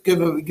just give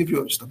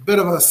you just a bit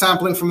of a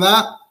sampling from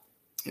that,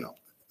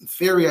 in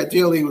theory,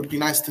 ideally, it would be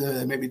nice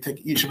to maybe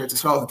take Yishuv Eretz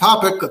Yisrael as a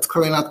topic. That's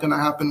clearly not going to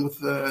happen with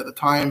the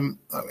time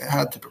that we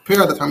had to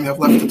prepare, the time we have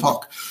left to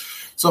talk.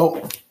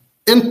 So,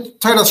 in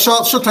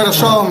Shut Torah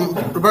Shalom,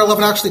 Rebbe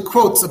Levin actually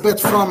quotes a bit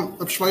from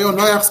Shmayo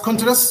Noach's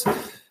Kuntres.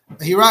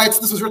 He writes,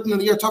 this was written in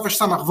the year Tafesh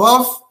Samach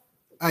Vav.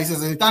 He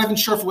says he's not even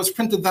sure if it was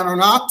printed then or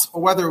not,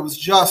 or whether it was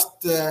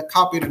just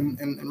copied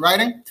in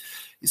writing.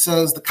 He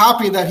says the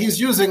copy that he's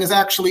using is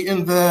actually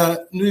in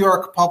the New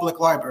York Public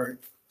Library.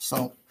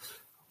 So,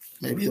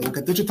 maybe it will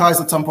get digitized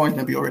at some point.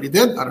 Maybe it already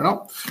did. I don't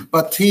know.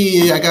 But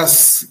he, I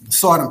guess,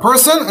 saw it in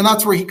person, and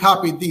that's where he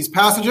copied these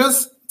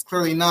passages. It's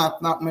clearly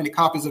not many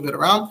copies of it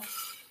around.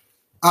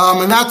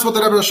 And that's what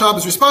the Rebbe Rashab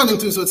is responding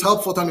to, so it's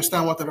helpful to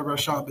understand what the Rebbe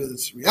Rashab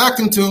is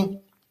reacting to.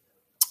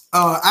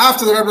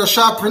 After the Rebbe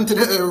Rashab printed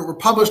or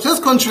published his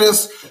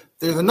kuntres,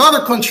 there's another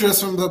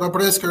kuntres from the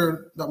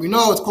Babreisker that we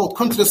know. It's called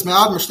Kuntres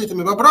Me'ad Meshlita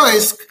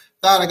Me'Babreisk.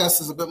 That, I guess,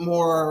 is a bit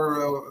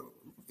more...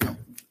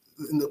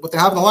 what they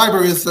have in the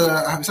library is,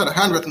 we said, a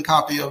handwritten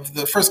copy of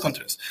the first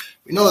kuntres.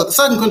 We know that the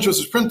second kuntres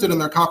was printed,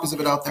 and there are copies of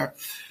it out there.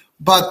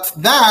 But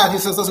that, he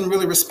says, doesn't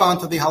really respond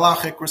to the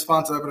halachic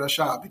response of Rebbe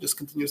Rashab. He just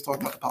continues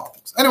talking about the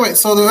politics. Anyway,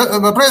 so the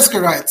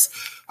Babreisker writes,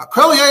 we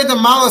all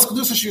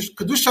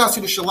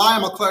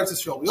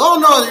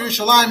know that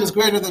Yerushalayim is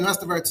greater than the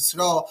rest of Eretz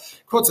Yisrael.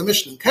 He quotes a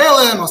Mishnah in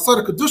Kalim,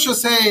 Asar Kedusha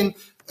saying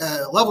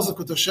levels of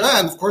Kedusha,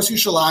 and of course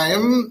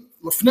Yerushalayim,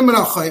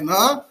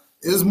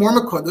 is more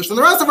Mekudesh than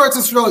the rest of Eretz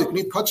Yisrael. You can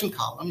eat Kutch and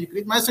Kalam, you can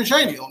eat Meiser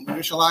Sheni on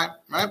Yerushalayim,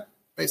 right?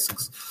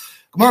 Basics.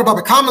 Gemara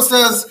Baba Kama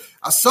says,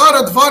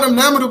 Asara Dvarim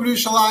Nemru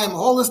B'Yerushalayim, a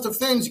whole list of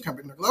things. You can't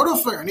bring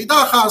Neglarufa or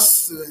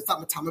Nidachas, it's not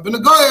Matama Ben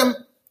Agoyim, a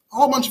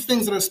whole bunch of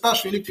things that are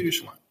especially unique to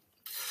Yerushalayim.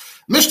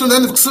 Mishnah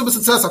then of Ksubis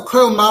it says,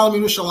 Akoil Malam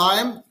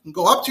Yerushalayim, you can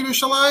go up to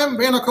Yerushalayim,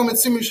 Bein Akom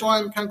Etzim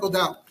Yerushalayim, you can't go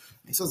down.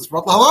 He says, it's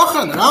Rot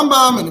L'Halacha, and the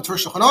Rambam, and the Tur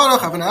Shulchan Aruch,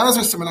 Avnei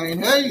Elazar,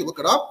 Siman Hey, you look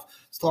it up.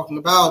 It's talking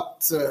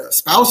about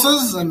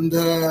spouses, and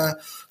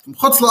from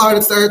Chutz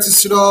La'aretz to Eretz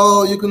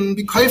Yisrael, you can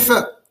be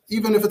kaifa,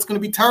 even if it's going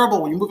to be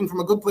terrible, when you're moving from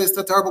a good place to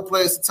a terrible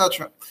place,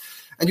 etc.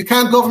 and you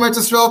can't go from Eretz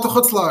Yisrael to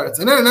Chutz La'aretz.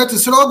 And then in Eretz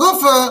Yisrael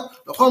Gufa,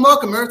 the Chol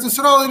Malkim, Eretz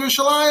Yisrael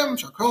Yerushalayim,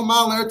 Shakol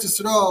Mal Eretz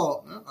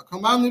Yisrael, Akol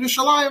Mal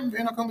Yerushalayim,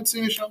 Ve'en Akol Mitzvah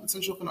Yisrael, it's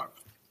in Shulchan Aruch.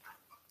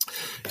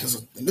 This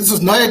is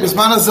Noyeg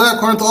B'zman Hazeh,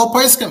 according to all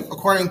Poskim,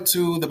 according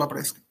to the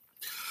Babreskim.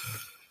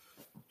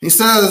 He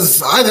says,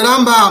 the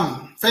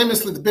Rambam,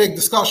 famously the big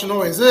discussion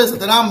always is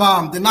that the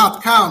Rambam did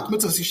not count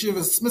mitzvahs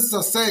yeshivas,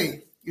 mitzvahs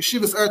say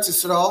yeshivas Eretz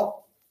Yisrael,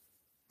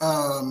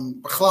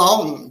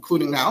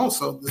 including now,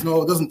 so it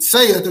doesn't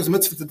say that there's a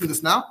mitzvah to do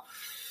this now.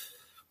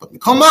 But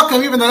Mikol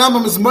Makom, even the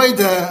Rambam is made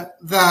that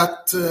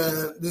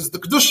the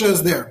Kedusha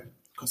is there.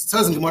 Because it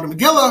says in Gemara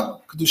Megillah,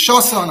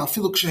 Kedushasa and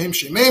Afilu Kshehem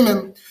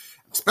Shememim,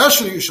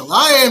 especially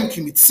Yerushalayim,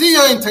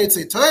 Kimitziyah,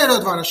 Teitzei Torah,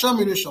 Dvar Hashem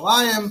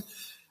Yerushalayim.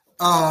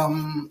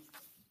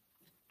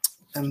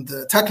 And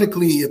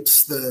technically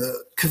it's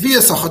the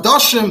Kaviyas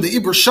HaChadashim, the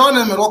Ibur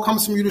Shanim, it all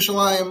comes from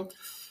Yerushalayim.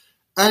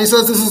 And he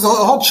says this is a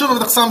whole tshuva of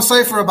the Chassam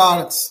Sofer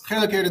about it.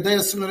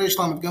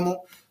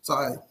 So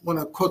I want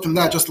to quote from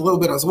that just a little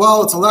bit as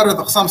well. It's a letter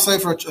the Chassam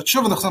Sofer, a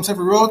tshuva the Chassam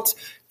Sofer wrote.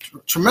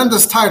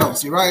 Tremendous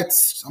titles. He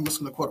writes, I'm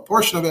just going to quote a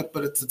portion of it,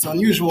 but it's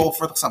unusual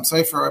for the Chassam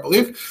Sofer, I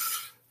believe.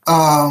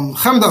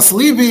 Chemdas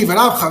Libi,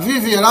 V'rav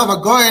Chavivi, Rav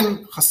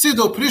Agoyin,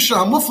 Chasido, Prisha,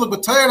 Hamuflik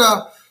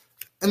B'Torah.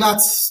 And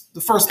that's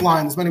the first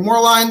line. There's many more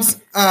lines.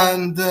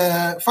 And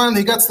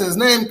finally he gets to his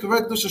name. So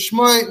who's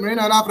Reb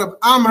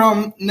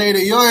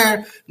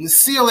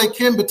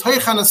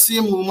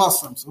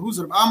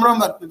Amram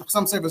that the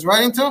Chassam Sofer is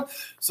writing to?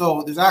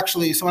 So there's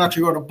actually, someone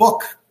actually wrote a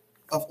book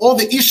of all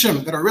the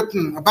Ishim that are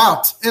written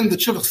about in the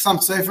Chivach Chassam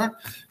Sofer,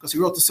 because he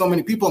wrote to so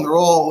many people and they're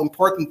all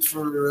important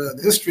for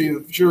the history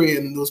of Jewry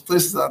in those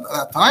places at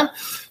that time.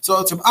 So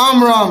it's Reb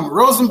Amram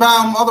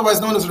Rosenbaum,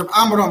 otherwise known as Reb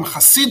Amram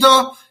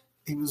Chasida.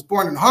 He was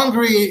born in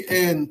Hungary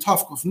in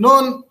Tafkuf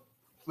Nun,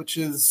 which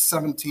is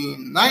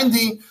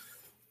 1790.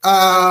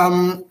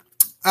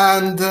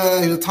 And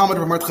he was a Talmud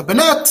of Mordechai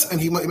Bennett,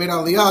 and he made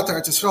Aliyah to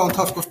Eretz Yisrael in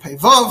Tafkuf Pei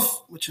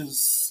Vav, which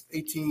is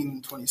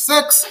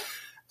 1826.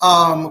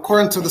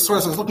 According to the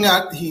source I was looking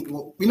at,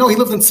 we know he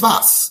lived in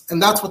Tzvas,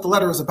 and that's what the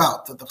letter is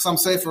about. That the Chassam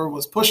Sofer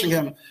was pushing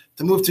him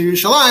to move to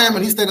Yerushalayim,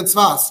 and he stayed in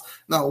Tzvas.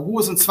 Now, who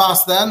was in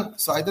Tzvas then?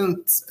 So I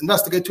didn't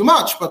investigate too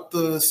much, but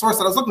the source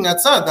that I was looking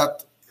at said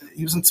that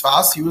he was in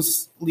Tzvas, he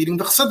was leading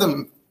the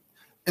Chassidim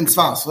in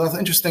Tzvas. So that's an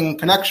interesting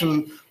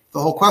connection,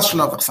 the whole question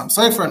of the Chassam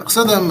Sofer and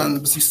Chassidim,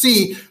 and you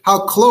see how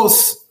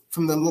close,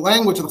 from the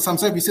language of the Chassam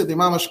Sofer, you see that the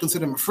Imam should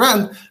consider him a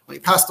friend. When he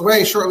passed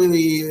away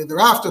shortly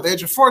thereafter, at the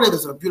age of 40,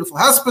 there's a beautiful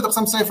hesped the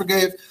Chassam Sofer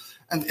gave.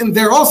 And in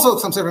there also,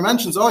 the Chassam Sofer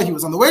mentions, he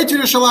was on the way to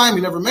Yerushalayim,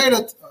 he never made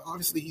it.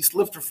 Obviously, he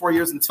lived for 4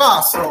 years in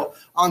Tzvas, so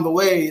on the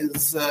way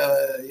is,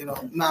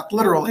 not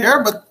literal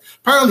here, but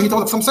apparently he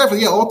told the Chassam Sofer,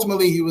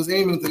 ultimately he was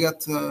aiming to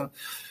get...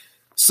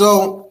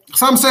 So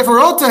Chassam Sofer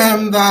wrote to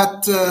him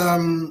that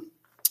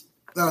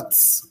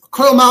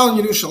Kol Mal in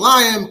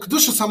Yerushalayim,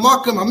 Kedushas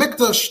HaMakom,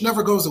 HaMikdash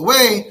never goes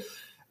away,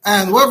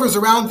 and whoever's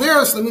around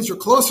there, so that means you're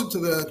closer to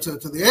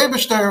the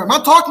Eibishter. I'm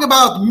not talking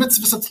about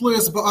mitzvahs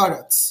atzluyas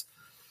ba'aretz.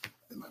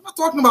 I'm not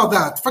talking about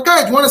that.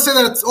 Forget, you want to say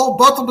that it's all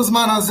batal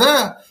b'zman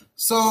hazeh,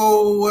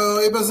 so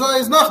Ibazai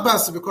is not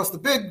best, because the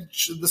big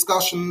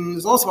discussion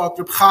is also about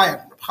Reb Chaim.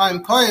 Reb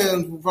Chaim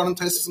Kohen, who run in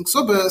Teisus and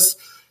Ksubis,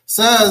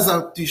 says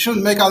that you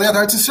shouldn't make Aliyah to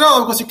Eretz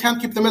Yisrael because you can't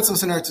keep the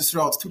mitzvahs in Eretz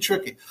Yisrael. It's too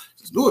tricky. He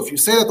says, no, if you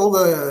say that all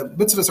the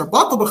mitzvahs are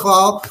batal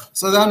b'chlal,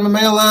 so then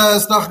Mamela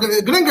is not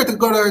gringer to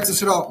go to Eretz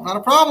Yisrael. Not a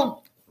problem.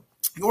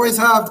 You always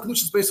have the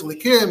Kedushas basically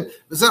Kim,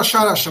 V'zeh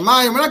Shara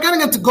Shemayim. We're not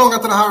getting into going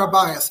out to the Har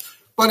HaBayis.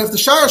 But if the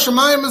Shara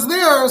Shemayim is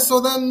there, so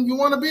then you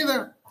want to be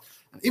there.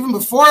 And even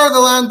before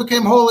the land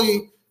became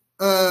holy,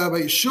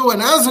 by Yeshua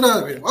and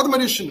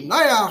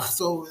Ezra,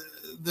 so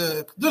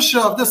the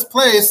Kedusha of this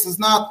place is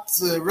not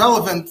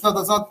relevant, it's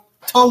not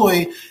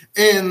totally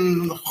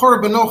in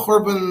Churban, no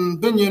Churban,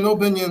 Binyan, no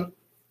Binyan.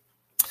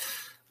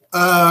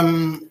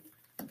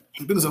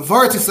 There's a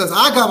vart, he says,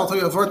 Agav, I'll tell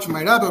you a vart from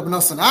my Rebbe, Ibn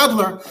Hassan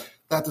Adler,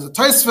 that there's a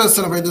Taisvis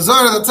and a Avodah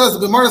Zarah that says, the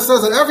Gemara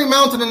says that every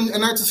mountain in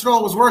Eretz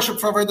Yisrael was worshipped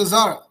for Avodah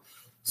Zarah.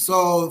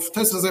 So, if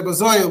Taisvis is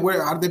Eibazoi,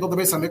 how did they build the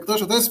Beis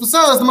HaMikdash? Taisvis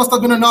says there must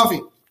have been a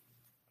Navi.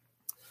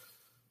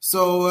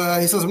 So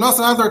he says, when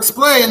Hassan Adler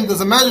explained,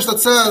 there's a medrash that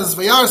says,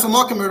 V'yaris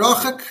ha'makim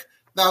merachik,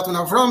 that when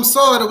Avram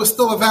saw it, it was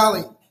still a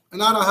valley, and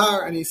not a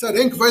har. And he said,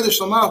 In k'vayda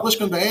shlomah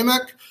lishkan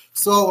be'emek.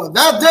 So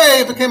that day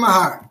it became a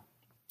har.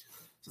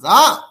 He says,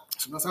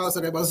 so Hassan Adler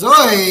said,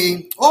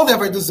 Ebazoi, all the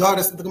Avodah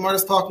Zarah that the Gemara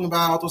is talking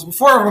about was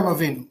before Avram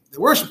Avinu. They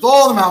worshipped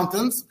all the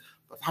mountains,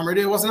 but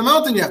Hamariyah wasn't a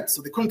mountain yet,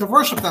 so they couldn't have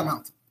worshipped that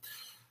mountain.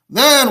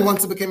 Then,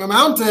 once it became a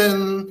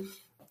mountain,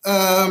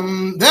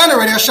 then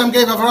already Hashem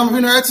gave Avram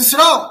Avinu Eretz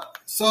Yisrael.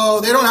 So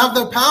they don't have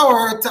the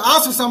power to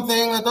ask for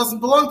something that doesn't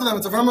belong to them.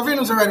 It's Avram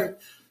Avinu's already.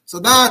 So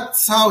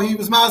that's how he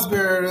was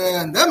masber.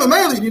 And then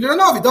Mameli, he didn't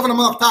know. If he doesn't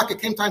know, it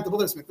came time to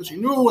build this mikdash. He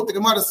knew what the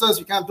Gemara says,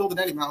 you can't build in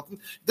any mountain.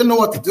 He didn't know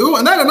what to do.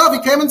 And then a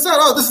Navi came and said,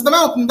 this is the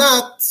mountain,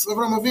 that's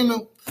Avram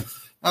Avinu.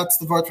 That's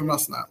the word from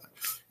Hassan Adler.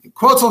 He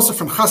quotes also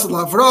from Chassid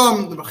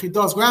Lavram, the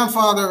Bechidah's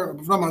grandfather,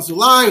 Avram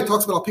Azulai. He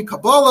talks about Al Pi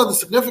Kabbalah, the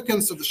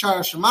significance of the Shara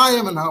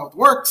Shemayim and how it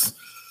works.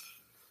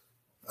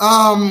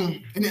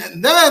 And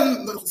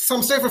then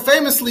some sefer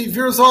famously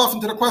veers off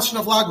into the question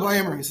of Lag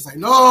BaOmer. He says, I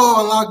know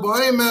on Lag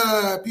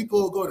BaOmer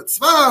people go to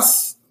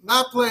Tzfas,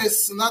 that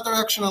place, in that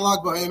direction on Lag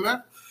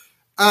BaOmer.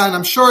 And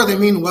I'm sure they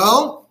mean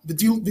well. So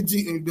he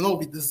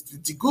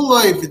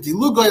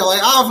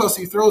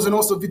throws in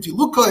also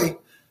Vidilukoi.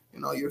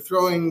 You're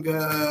throwing,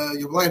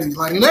 you're lighting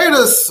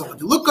Natus, so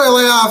Vidilukoi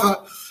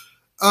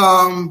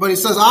Le'ava. But he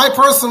says, I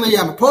personally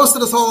am opposed to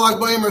this whole Lag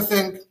BaOmer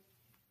thing.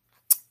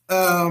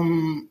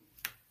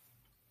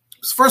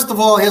 First of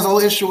all, he has a whole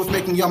issue with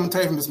making Yom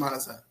Tov Bisman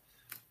Hazeh.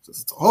 So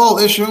it's a whole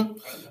issue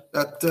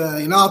that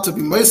you're not to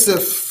be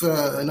Meisif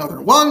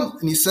another one.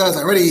 And he says,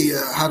 I already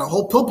had a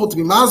whole pilpul to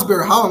be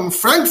Masber, how in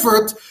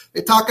Frankfurt,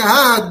 they talk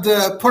ahead,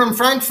 Purim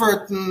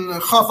Frankfurt,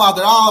 and Chaf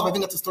Adar Av. I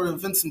think that's the story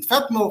of Vincent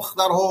Fettmilch,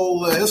 that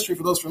whole history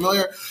for those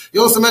familiar. He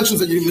also mentions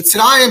that you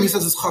Mitzrayim, he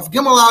says it's Chaf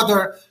Gimel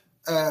Adar,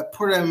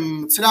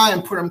 Purim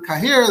Mitzrayim, Purim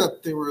Kahir,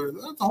 that they were,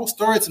 the whole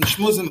story, it's in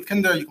Shmuzim with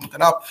Kinder, you can look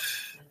it up.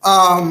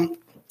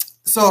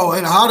 So,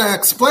 how to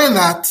explain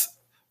that,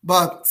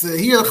 but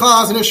here the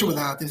Chal has an issue with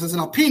that. He says,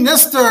 P.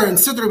 Nister and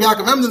Siddur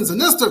Yaakov Emden is a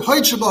Nister,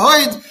 Hoyd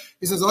Shabahoyd.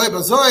 He says, Oy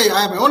Bazoy,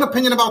 I have my own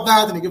opinion about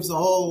that, and he gives a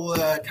whole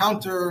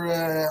counter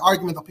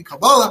argument of Pi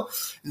Kabbalah.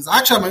 He says,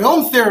 actually, I have my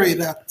own theory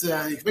that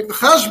if you make the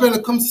Cheshbon,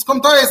 it comes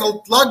Toyes,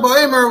 Lag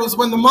BaOmer was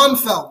when the Mon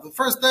fell. The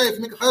first day, if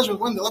you make a Cheshbon,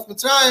 when they left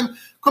Mitzrayim,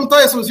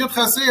 Toyes was Yud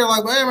Chasir,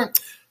 Lag BaOmer.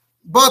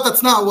 But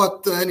that's not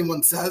what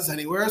anyone says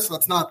anywhere, so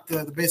that's not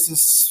the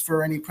basis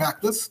for any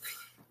practice.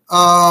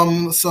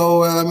 I'm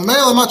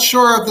not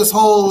sure if this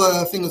whole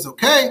thing is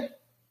okay.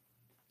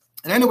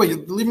 And anyway,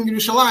 you're leaving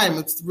Yerushalayim.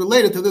 It's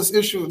related to this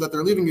issue that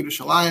they're leaving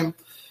Yerushalayim.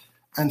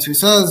 And so he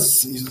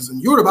says,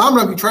 in Yurab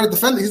Amram, you try to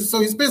defend it.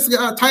 So he's basically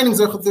taining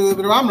Zech to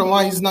the Amram,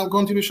 why he's not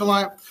going to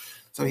Yerushalayim.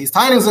 So he's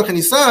taining Zech, and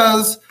he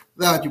says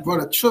that you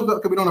brought a tshuva.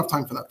 Okay, we don't have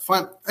time for that.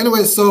 Fine.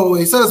 Anyway, so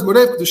he says,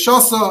 Morev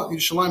Kedushasa,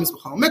 Yerushalayim is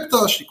B'chal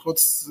Mikdash. He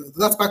quotes,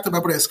 that's back to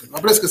Babreska.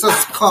 Babreska says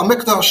it's B'chal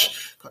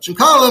Mikdash. Kachin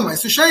Kalim, I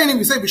say Shainim,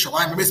 you say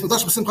Yerushalayim, Beis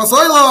Mikdash, B'simchas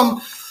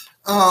Olam.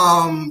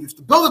 You have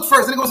to build it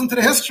first. Then he goes into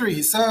the history.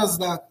 He says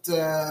that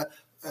the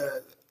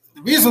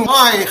reason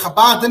why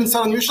Chabad didn't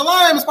settle in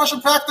Yerushalayim is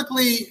partially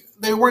practically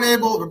they weren't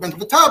able to repent to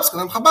the tops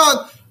because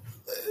Chabad,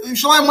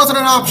 Yerushalayim wasn't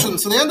an option.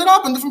 So they ended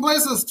up in different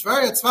places.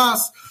 Tveria,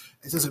 Tzfas.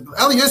 He says,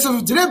 Eli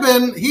Yosef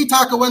Dribin, he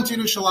went to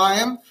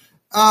Yerushalayim,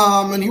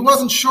 and he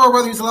wasn't sure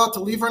whether he's allowed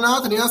to leave or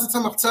not. And he asked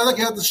Tzemach Tzedek,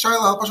 he had the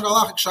Shaila, Pashar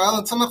Alachic Shaila,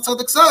 and Tzemach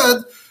Tzedek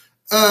said,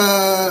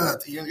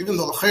 even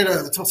though the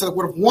Tzemach Tzedek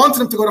would have wanted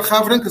him to go to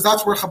Chavrin, because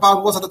that's where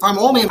Chabad was at the time,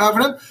 only in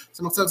Chavrin,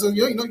 Tzemach Tzedek said,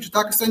 you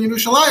should stay in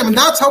Yerushalayim. And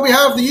that's how we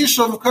have the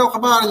Yishuv of Kol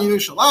Chabad in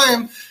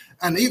Yerushalayim.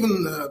 And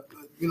even,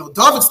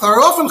 David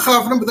started off in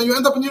Chavrin, but then you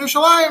end up in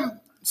Yerushalayim.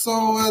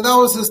 So that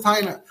was his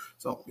taina.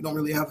 So we don't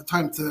really have the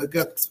time to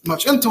get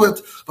much into it.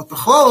 But the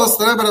Cholos,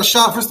 the Rebbe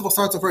Rashab, first of all,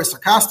 starts off very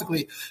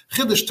sarcastically.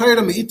 Chiddush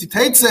Torah me'iti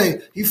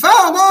teitze. He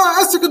found,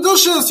 Esther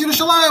Kedushas,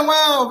 Yerushalayim,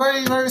 wow,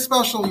 very, very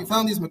special. You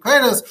found these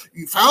Mekayras.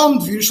 You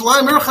found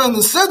Yerushalayim Mircha in the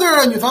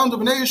Siddur, and you found the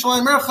Bnei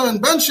Yerushalayim Mircha in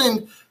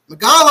benching.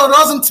 Megala,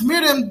 Razin,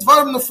 Tmirim,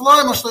 Dvarim,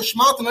 Nefloim, Ashlei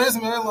Shmat, and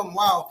Reizim, Elam.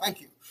 Wow, thank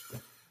you.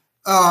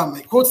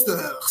 He quotes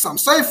the Chassam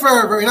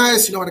Sefer, very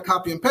nice, you know how to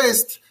copy and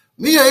paste.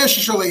 Miya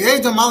Yeshua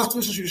Yedam, Malach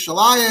Tvishas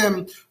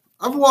Yerushalayim.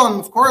 Everyone,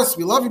 of course,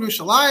 we love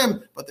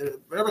Yerushalayim, but the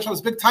Rebbe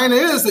Sham's big taina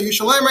is that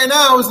Yerushalayim right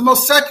now is the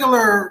most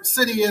secular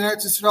city in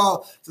Eretz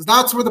Yisrael. So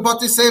that's where the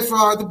Bati Sefer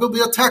are, the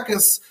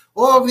bibliothekas,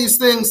 all of these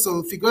things. So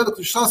if you go to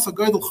Kushasa,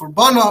 go to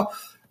Churbana,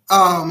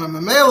 and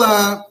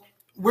Mamela,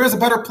 where's a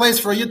better place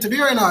for a Yid to be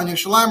right now? In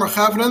Yerushalayim or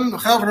Chavrin?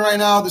 Chavrin right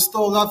now, there's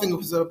still nothing. It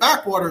was a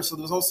backwater, so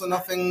there's also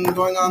nothing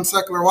going on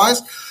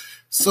secular-wise.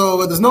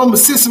 So there's no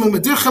Mesisim and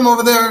Medichim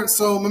over there.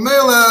 So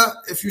Mamela,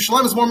 if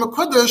Yerushalayim is more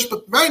Mekudesh,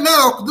 but right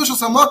now,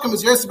 Kedushas HaMakom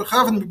is Yosef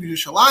B'Chavin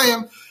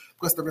B'Yerushalayim,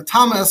 because the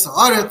Retama is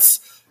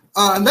Haaretz.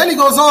 And then he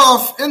goes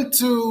off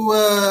into,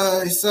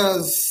 he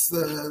says,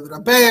 the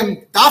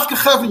Rabbeim, Dafka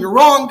Chavin, you're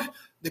wrong.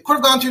 They could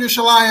have gone to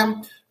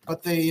Yerushalayim,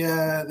 but they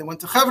went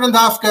to Chavin and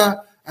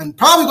Dafka. And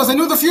probably because they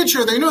knew the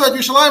future. They knew that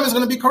Yerushalayim is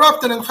going to be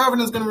corrupted and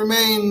Chavin is going to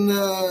remain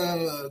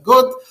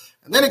good.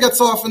 And then he gets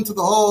off into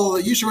the whole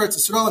Yishuv Eretz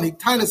Yisrael, and he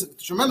tines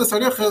tremendous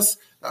arichas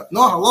that no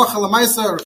halacha l'maisa